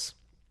 rebukeless,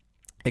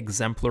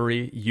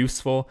 exemplary,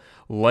 useful,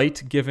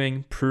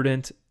 light-giving,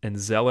 prudent, and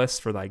zealous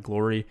for thy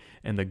glory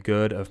and the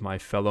good of my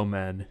fellow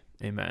men.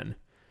 Amen.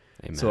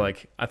 Amen. So, I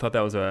thought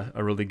that was a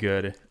really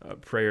good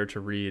prayer to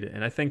read.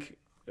 And I think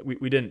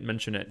we didn't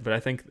mention it, but I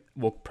think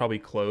we'll probably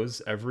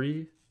close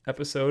every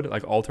episode,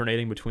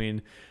 alternating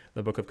between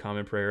the Book of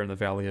Common Prayer and the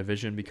Valley of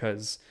Vision,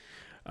 because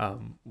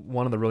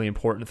one of the really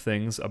important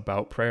things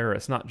about prayer,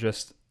 it's not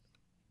just,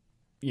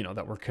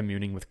 that we're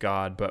communing with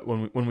God, but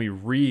when we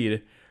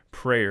read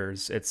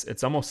prayers,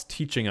 it's almost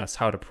teaching us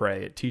how to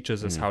pray. It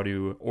teaches us how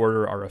to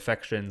order our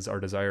affections, our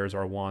desires,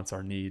 our wants,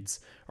 our needs,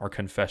 our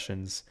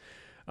confessions.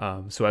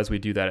 So as we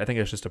do that, I think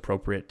it's just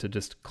appropriate to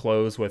just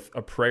close with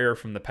a prayer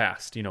from the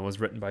past. Was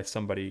written by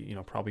somebody,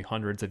 probably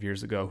hundreds of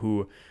years ago,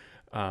 who,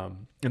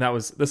 and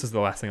this is the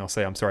last thing I'll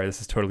say. I'm sorry,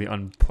 this is totally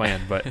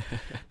unplanned, but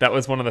that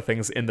was one of the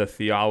things in the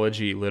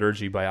Theology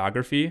liturgy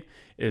biography,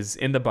 is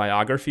in the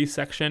biography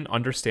section,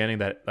 understanding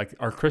that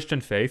our Christian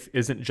faith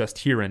isn't just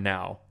here and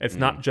now. It's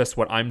not just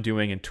what I'm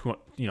doing in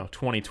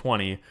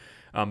 2020.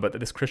 But that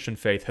this Christian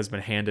faith has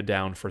been handed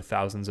down for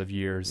thousands of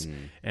years,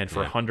 and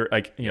for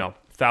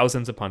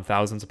thousands upon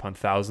thousands upon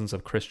thousands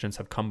of Christians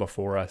have come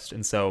before us.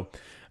 And so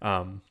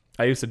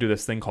I used to do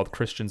this thing called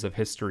Christians of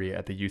History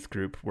at the youth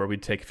group, where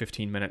we'd take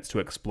 15 minutes to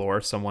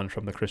explore someone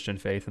from the Christian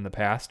faith in the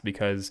past,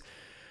 because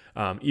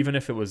even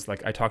if it was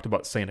I talked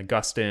about St.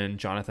 Augustine,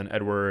 Jonathan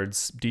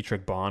Edwards,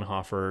 Dietrich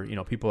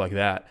Bonhoeffer, people like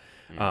that,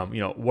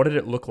 what did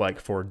it look like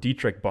for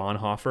Dietrich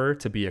Bonhoeffer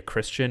to be a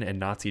Christian in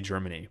Nazi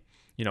Germany?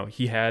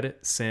 He had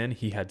sin,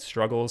 he had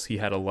struggles, he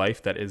had a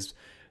life that is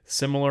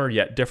similar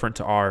yet different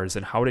to ours.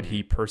 And how did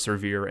he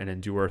persevere and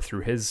endure through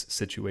his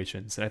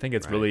situations? And I think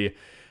it's really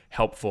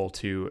helpful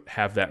to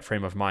have that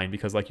frame of mind,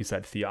 because like you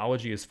said,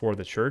 theology is for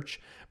the church,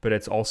 but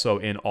it's also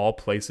in all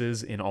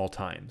places, in all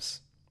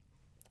times.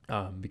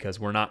 Because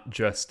we're not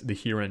just the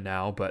here and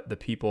now, but the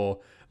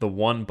people, the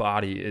one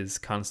body is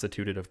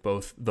constituted of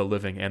both the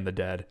living and the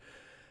dead.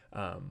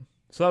 So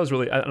that was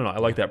really, I don't know, I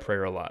like that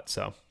prayer a lot.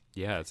 So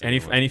yeah.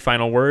 Any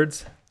final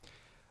words?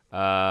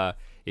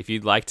 If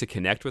you'd like to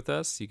connect with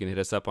us, you can hit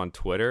us up on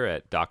Twitter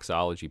at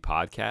Doxology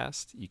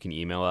Podcast. You can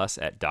email us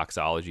at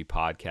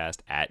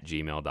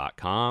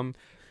doxologypodcast@gmail.com.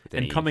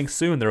 And coming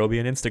soon, there will be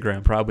an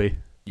Instagram, probably.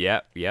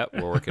 Yep,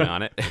 we're working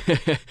on it.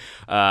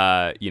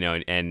 I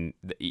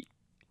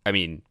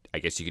mean, I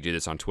guess you could do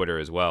this on Twitter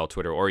as well,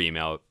 Twitter or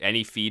email.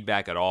 Any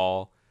feedback at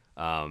all,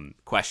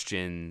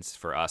 questions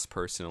for us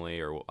personally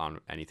or on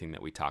anything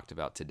that we talked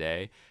about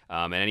today,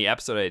 and any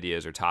episode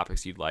ideas or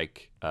topics you'd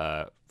like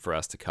for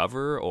us to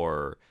cover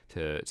or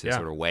to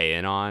sort of weigh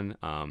in on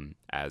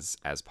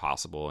as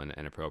possible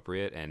and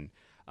appropriate, and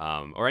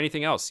or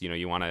anything else,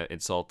 you want to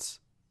insult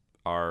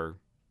our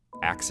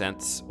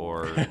accents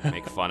or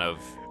make fun of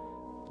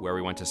where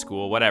we went to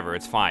school, whatever,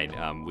 it's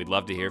fine. We'd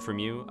love to hear from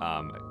you.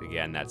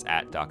 Again, that's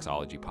at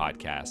Doxology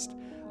Podcast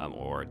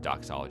or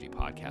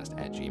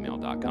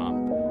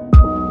doxologypodcast@gmail.com.